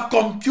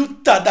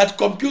supercomputer that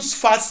computes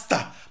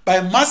faster by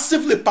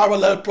massively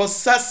parallel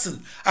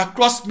processing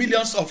across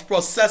millions of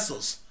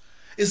processors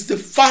is the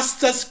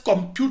fastest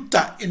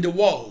computer in the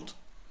world.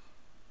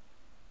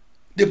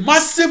 The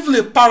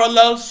massively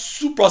parallel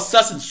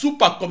processing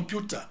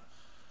supercomputer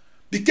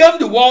became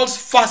the world's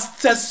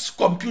fastest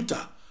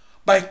computer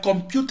by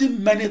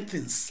computing many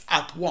things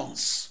at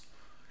once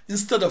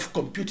instead of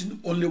computing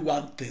only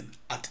one thing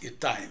at a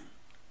time.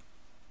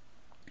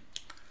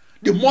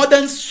 The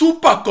modern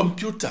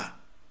supercomputer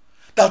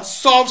that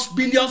solves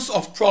billions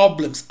of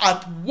problems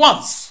at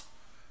once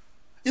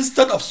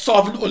instead of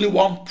solving only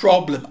one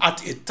problem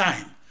at a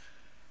time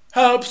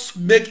helps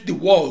make the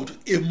world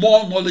a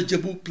more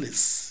knowledgeable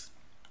place.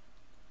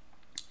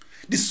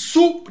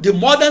 The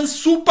modern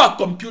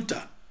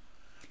supercomputer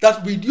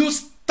that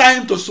reduced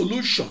time to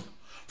solution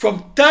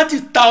from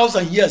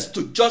 30,000 years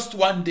to just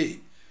one day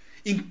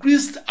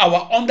increased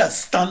our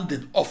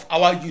understanding of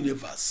our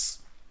universe.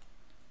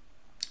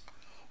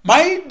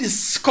 My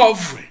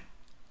discovery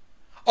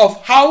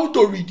of how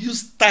to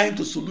reduce time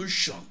to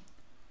solution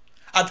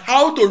and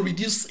how to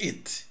reduce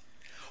it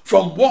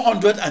from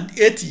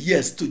 180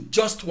 years to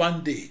just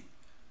one day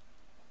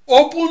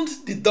opened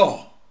the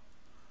door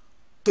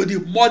to the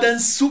modern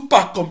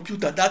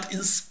supercomputer that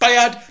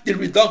inspired the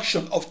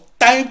reduction of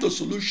time to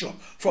solution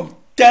from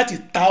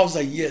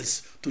 30,000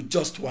 years to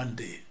just one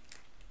day.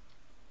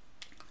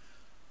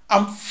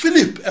 I'm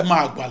Philip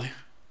Emeagwali.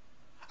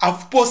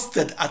 I've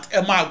posted at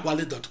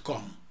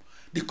emeagwali.com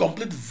the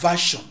complete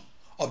version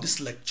of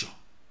this lecture.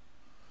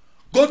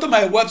 Go to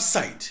my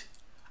website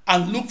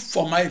and look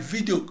for my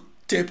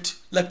video-taped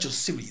lecture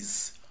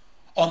series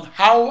on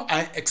how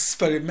I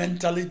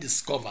experimentally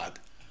discovered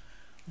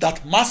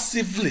that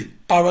massively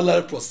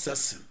parallel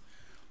processing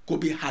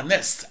could be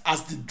harnessed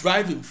as the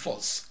driving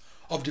force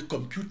of the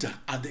computer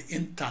and the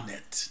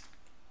internet.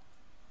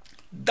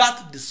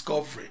 That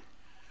discovery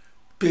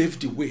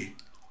paved the way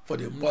for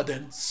the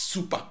modern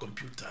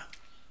supercomputer.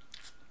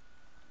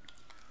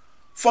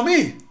 For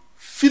me,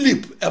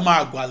 Philip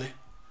Emeagwali,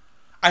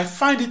 I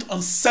find it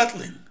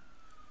unsettling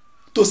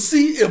to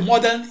see a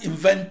modern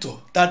inventor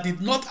that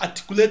did not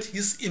articulate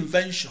his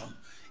invention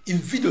in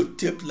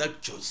videotaped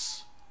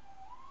lectures.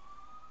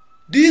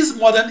 These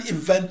modern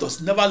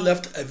inventors never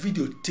left a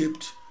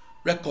videotaped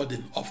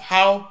recording of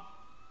how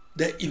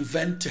they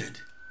invented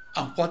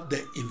and what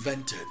they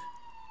invented.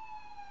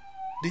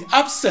 The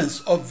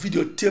absence of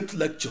videotaped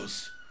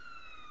lectures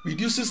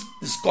reduces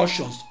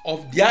discussions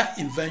of their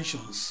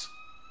inventions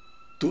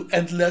to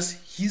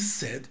endless he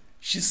said,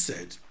 she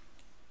said.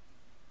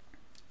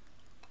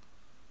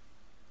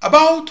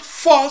 About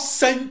 4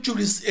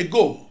 centuries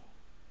ago,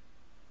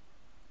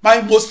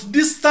 my most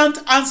distant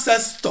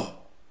ancestor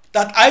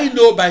that I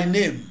know by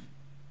name,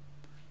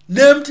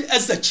 named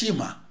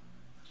Ezechima,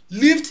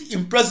 lived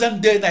in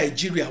present-day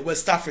Nigeria,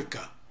 West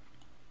Africa.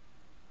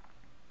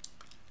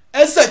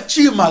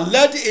 Ezechima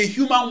led a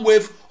human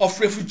wave of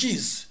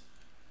refugees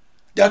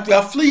that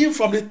were fleeing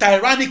from the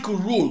tyrannical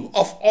rule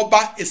of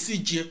Oba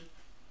Esije,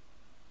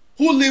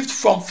 who lived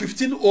from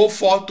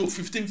 1504 to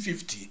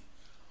 1550,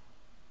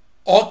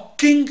 or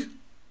King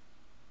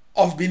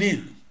of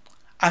Benin,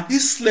 and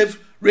his slave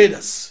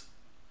raiders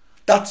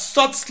that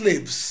sought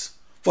slaves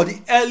for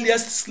the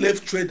earliest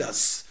slave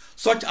traders,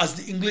 such as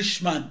the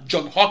Englishman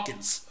John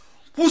Hawkins,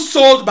 who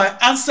sold my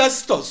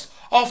ancestors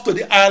off to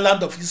the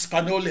island of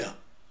Hispaniola,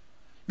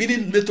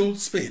 meaning Little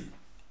Spain.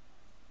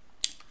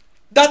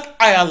 That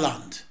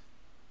island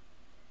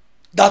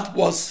that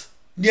was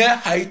near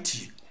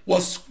Haiti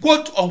was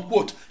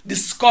quote-unquote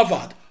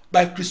discovered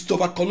by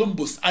Christopher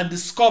Columbus and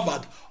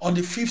discovered on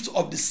the 5th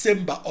of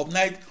December of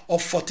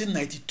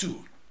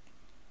 1492.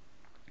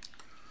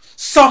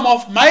 Some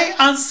of my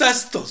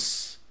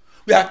ancestors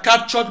were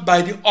captured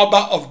by the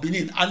Oba of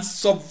Benin and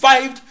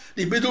survived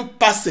the Middle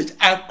Passage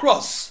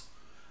across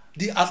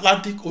the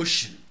Atlantic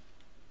Ocean.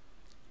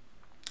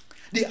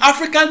 The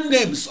African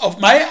names of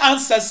my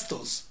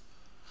ancestors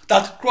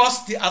that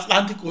crossed the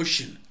Atlantic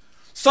Ocean,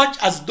 such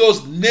as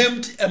those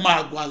named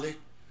Emeagwali,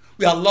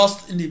 were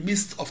lost in the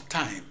midst of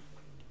time.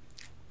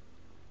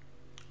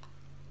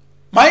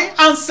 My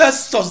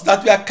ancestors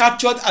that were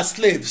captured as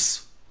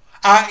slaves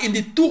are in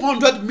the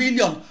 200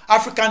 million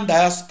African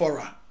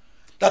diaspora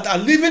that are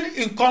living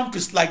in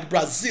countries like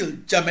Brazil,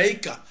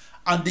 Jamaica,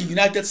 and the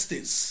United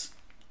States.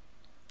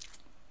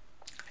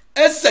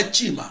 Eze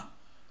Chima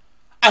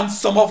and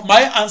some of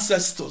my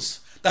ancestors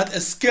that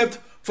escaped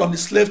from the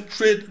slave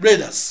trade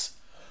raiders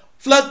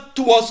fled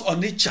towards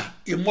Onitsha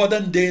in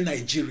modern-day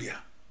Nigeria.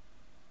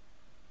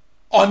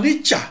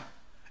 Onitsha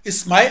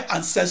is my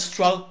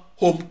ancestral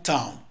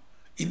hometown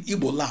in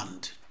Igbo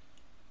land.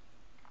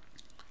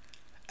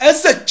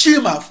 Eze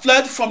Chima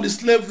fled from the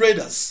slave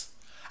raiders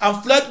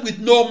and fled with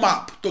no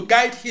map to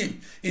guide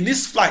him in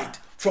his flight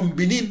from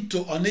Benin to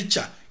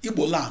Onitsha,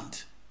 Igbo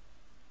land.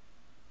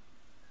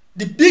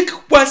 The big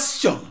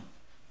question,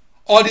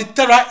 or the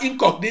terra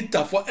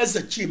incognita for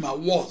Eze Chima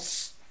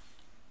was,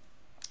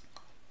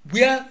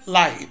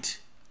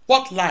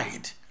 what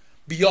lied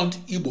beyond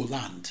Igbo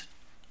land?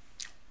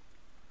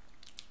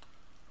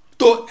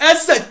 To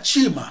Eze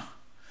Chima,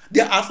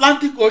 the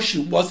Atlantic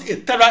Ocean was a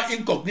terra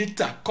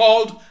incognita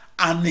called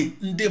Ani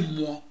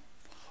Ndemmo,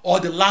 or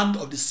the land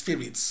of the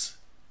spirits.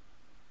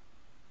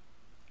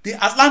 The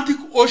Atlantic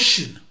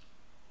Ocean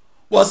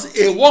was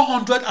a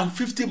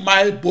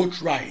 150-mile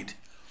boat ride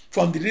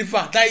from the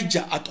river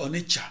Niger at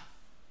Onitsha.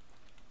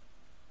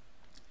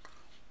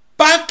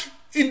 Back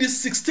in the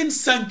 16th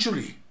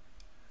century,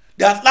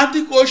 the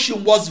Atlantic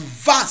Ocean was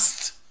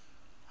vast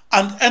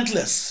and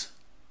endless,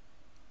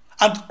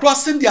 and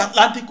crossing the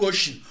Atlantic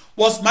Ocean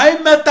was my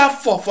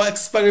metaphor for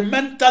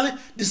experimentally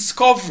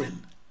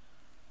discovering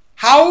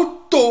how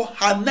to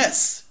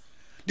harness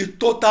the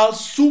total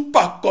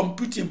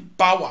supercomputing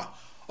power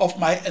of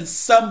my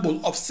ensemble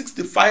of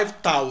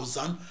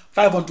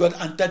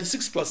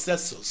 65,536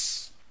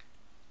 processors.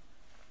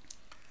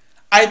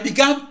 I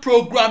began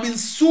programming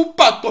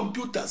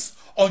supercomputers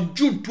on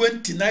June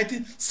 20,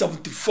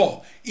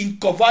 1974 in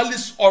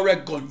Corvallis,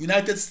 Oregon,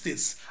 United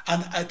States,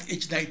 and at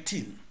age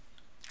 19.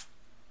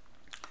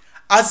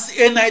 As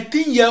a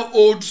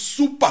 19-year-old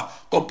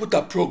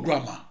supercomputer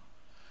programmer,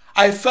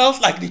 I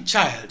felt like the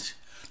child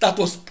that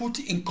was put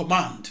in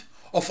command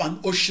of an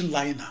ocean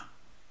liner.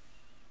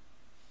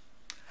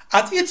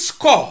 At its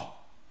core,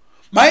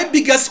 my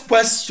biggest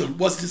question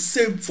was the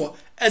same for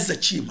Eze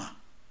Chima.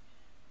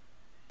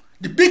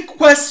 The big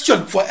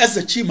question for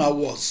Eze Chima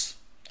was,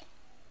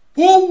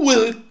 who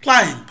will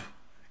climb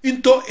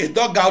into a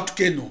dugout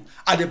canoe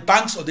at the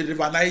banks of the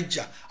River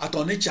Niger at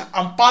Onitsha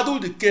and paddle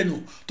the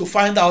canoe to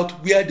find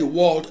out where the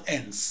world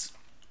ends?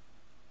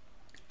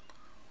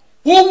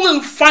 Who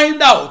will find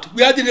out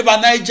where the River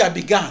Niger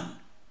began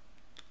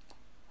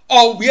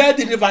or where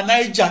the River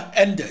Niger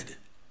ended?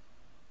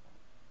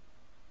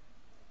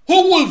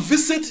 Who will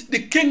visit the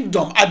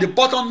kingdom at the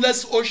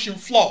bottomless ocean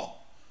floor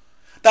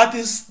that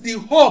is the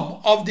home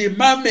of the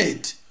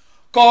mermaid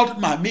called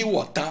Mami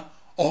Water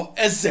or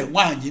Eze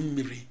Nwanyi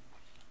Mmiri?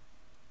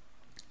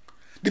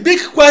 The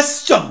big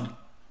question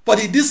for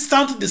the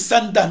distant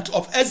descendant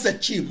of Eze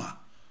Chima,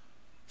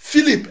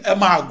 Philip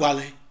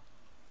Emeagwali,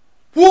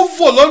 who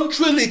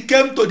voluntarily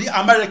came to the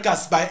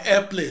Americas by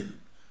airplane,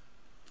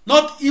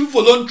 not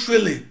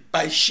involuntarily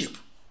by ship,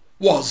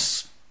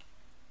 was,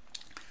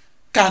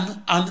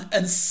 can an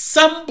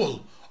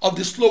ensemble of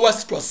the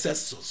slowest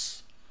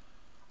processors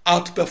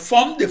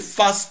outperform the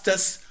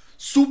fastest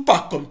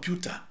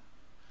supercomputer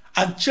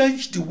and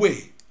change the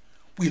way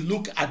we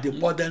look at the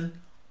modern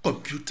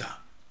computer?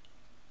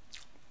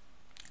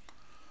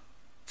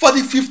 For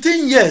the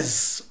 15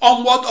 years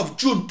onward of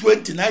June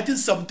 20,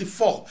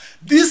 1974,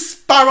 this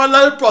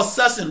parallel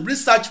processing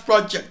research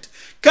project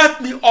kept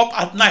me up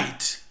at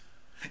night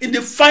in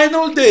the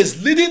final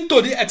days leading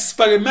to the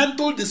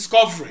experimental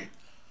discovery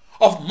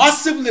of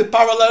massively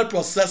parallel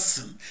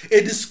processing,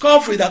 a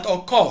discovery that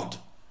occurred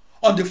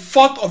on the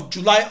 4th of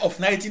July of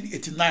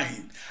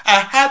 1989. I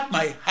had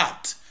my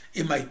heart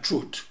in my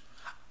throat.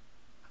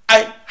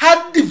 I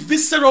had the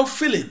visceral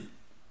feeling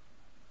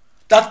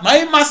that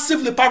my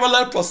massively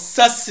parallel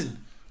processing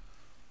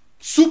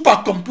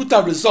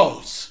supercomputer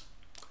results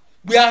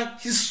were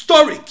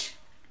historic.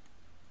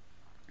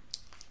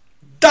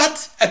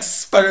 That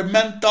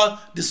experimental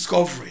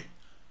discovery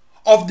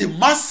of the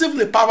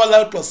massively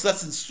parallel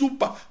processing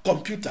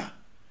supercomputer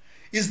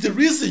is the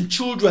reason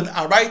children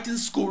are writing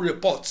school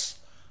reports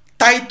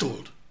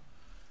titled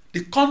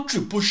the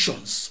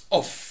contributions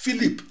of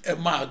Philip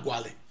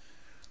Emeagwali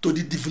to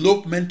the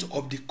development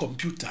of the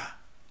computer.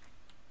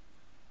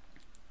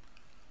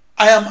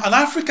 I am an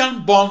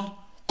African-born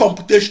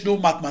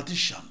computational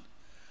mathematician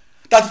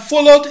that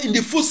followed in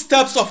the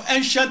footsteps of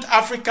ancient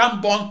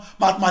African-born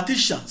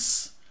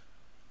mathematicians.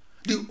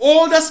 The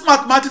oldest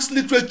mathematics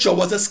literature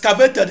was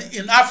excavated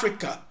in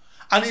Africa,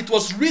 and it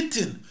was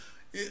written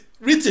in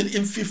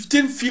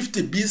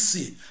 1550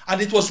 BC,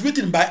 and it was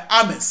written by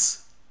Hermes.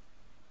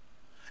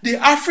 The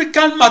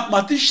African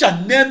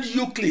mathematician named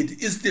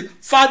Euclid is the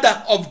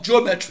father of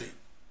geometry.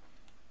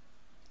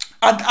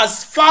 And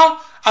as far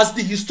as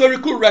the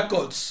historical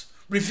records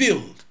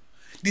revealed,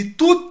 the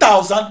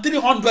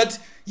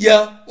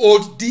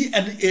 2,300-year-old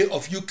DNA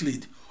of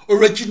Euclid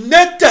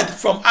originated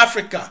from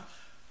Africa,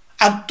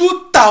 and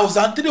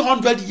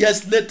 2,300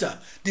 years later,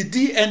 the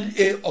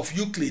DNA of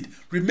Euclid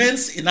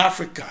remains in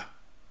Africa.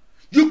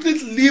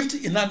 Euclid lived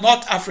in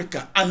North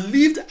Africa and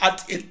lived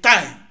at a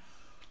time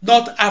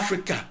North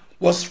Africa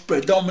was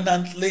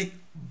predominantly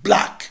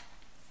black.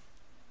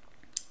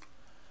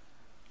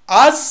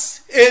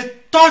 As a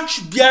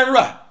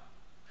torchbearer,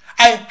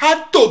 I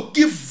had to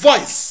give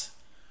voice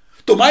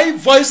to my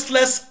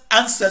voiceless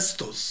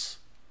ancestors,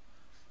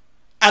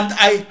 and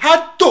I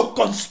had to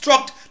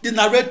construct the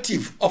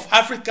narrative of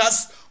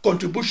Africa's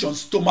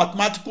contributions to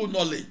mathematical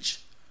knowledge.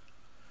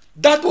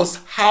 That was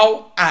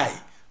how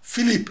I,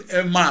 Philip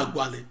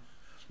Emeagwali,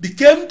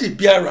 became the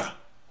bearer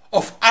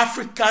of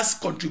Africa's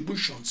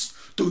contributions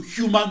to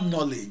human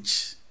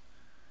knowledge.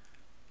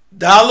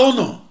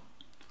 Daalụnụ,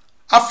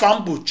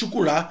 afam bụ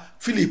Chukwura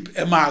Philip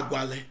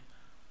Emeagwali.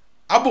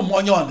 Abụ m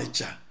onye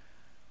Ọnịcha.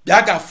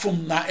 Bịa ga-afụ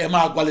m na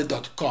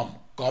emeagwali.com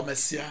ka o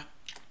mesịa.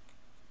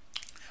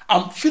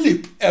 I'm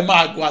Philip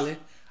Emeagwali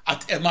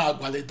at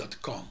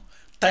emeagwali.com.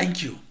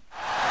 Thank you.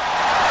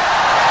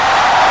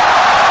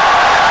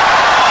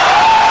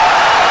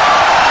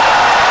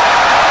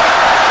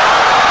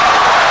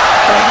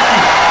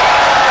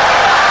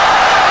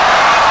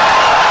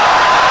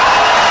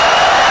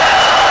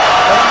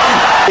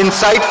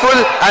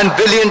 Insightful and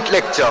brilliant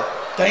lecture.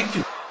 Thank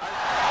you.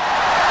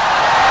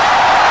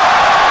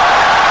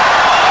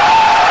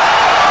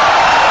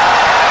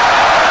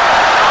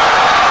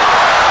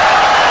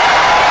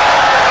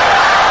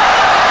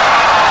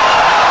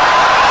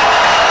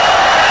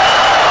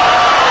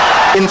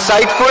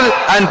 Insightful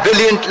and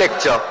brilliant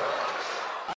lecture.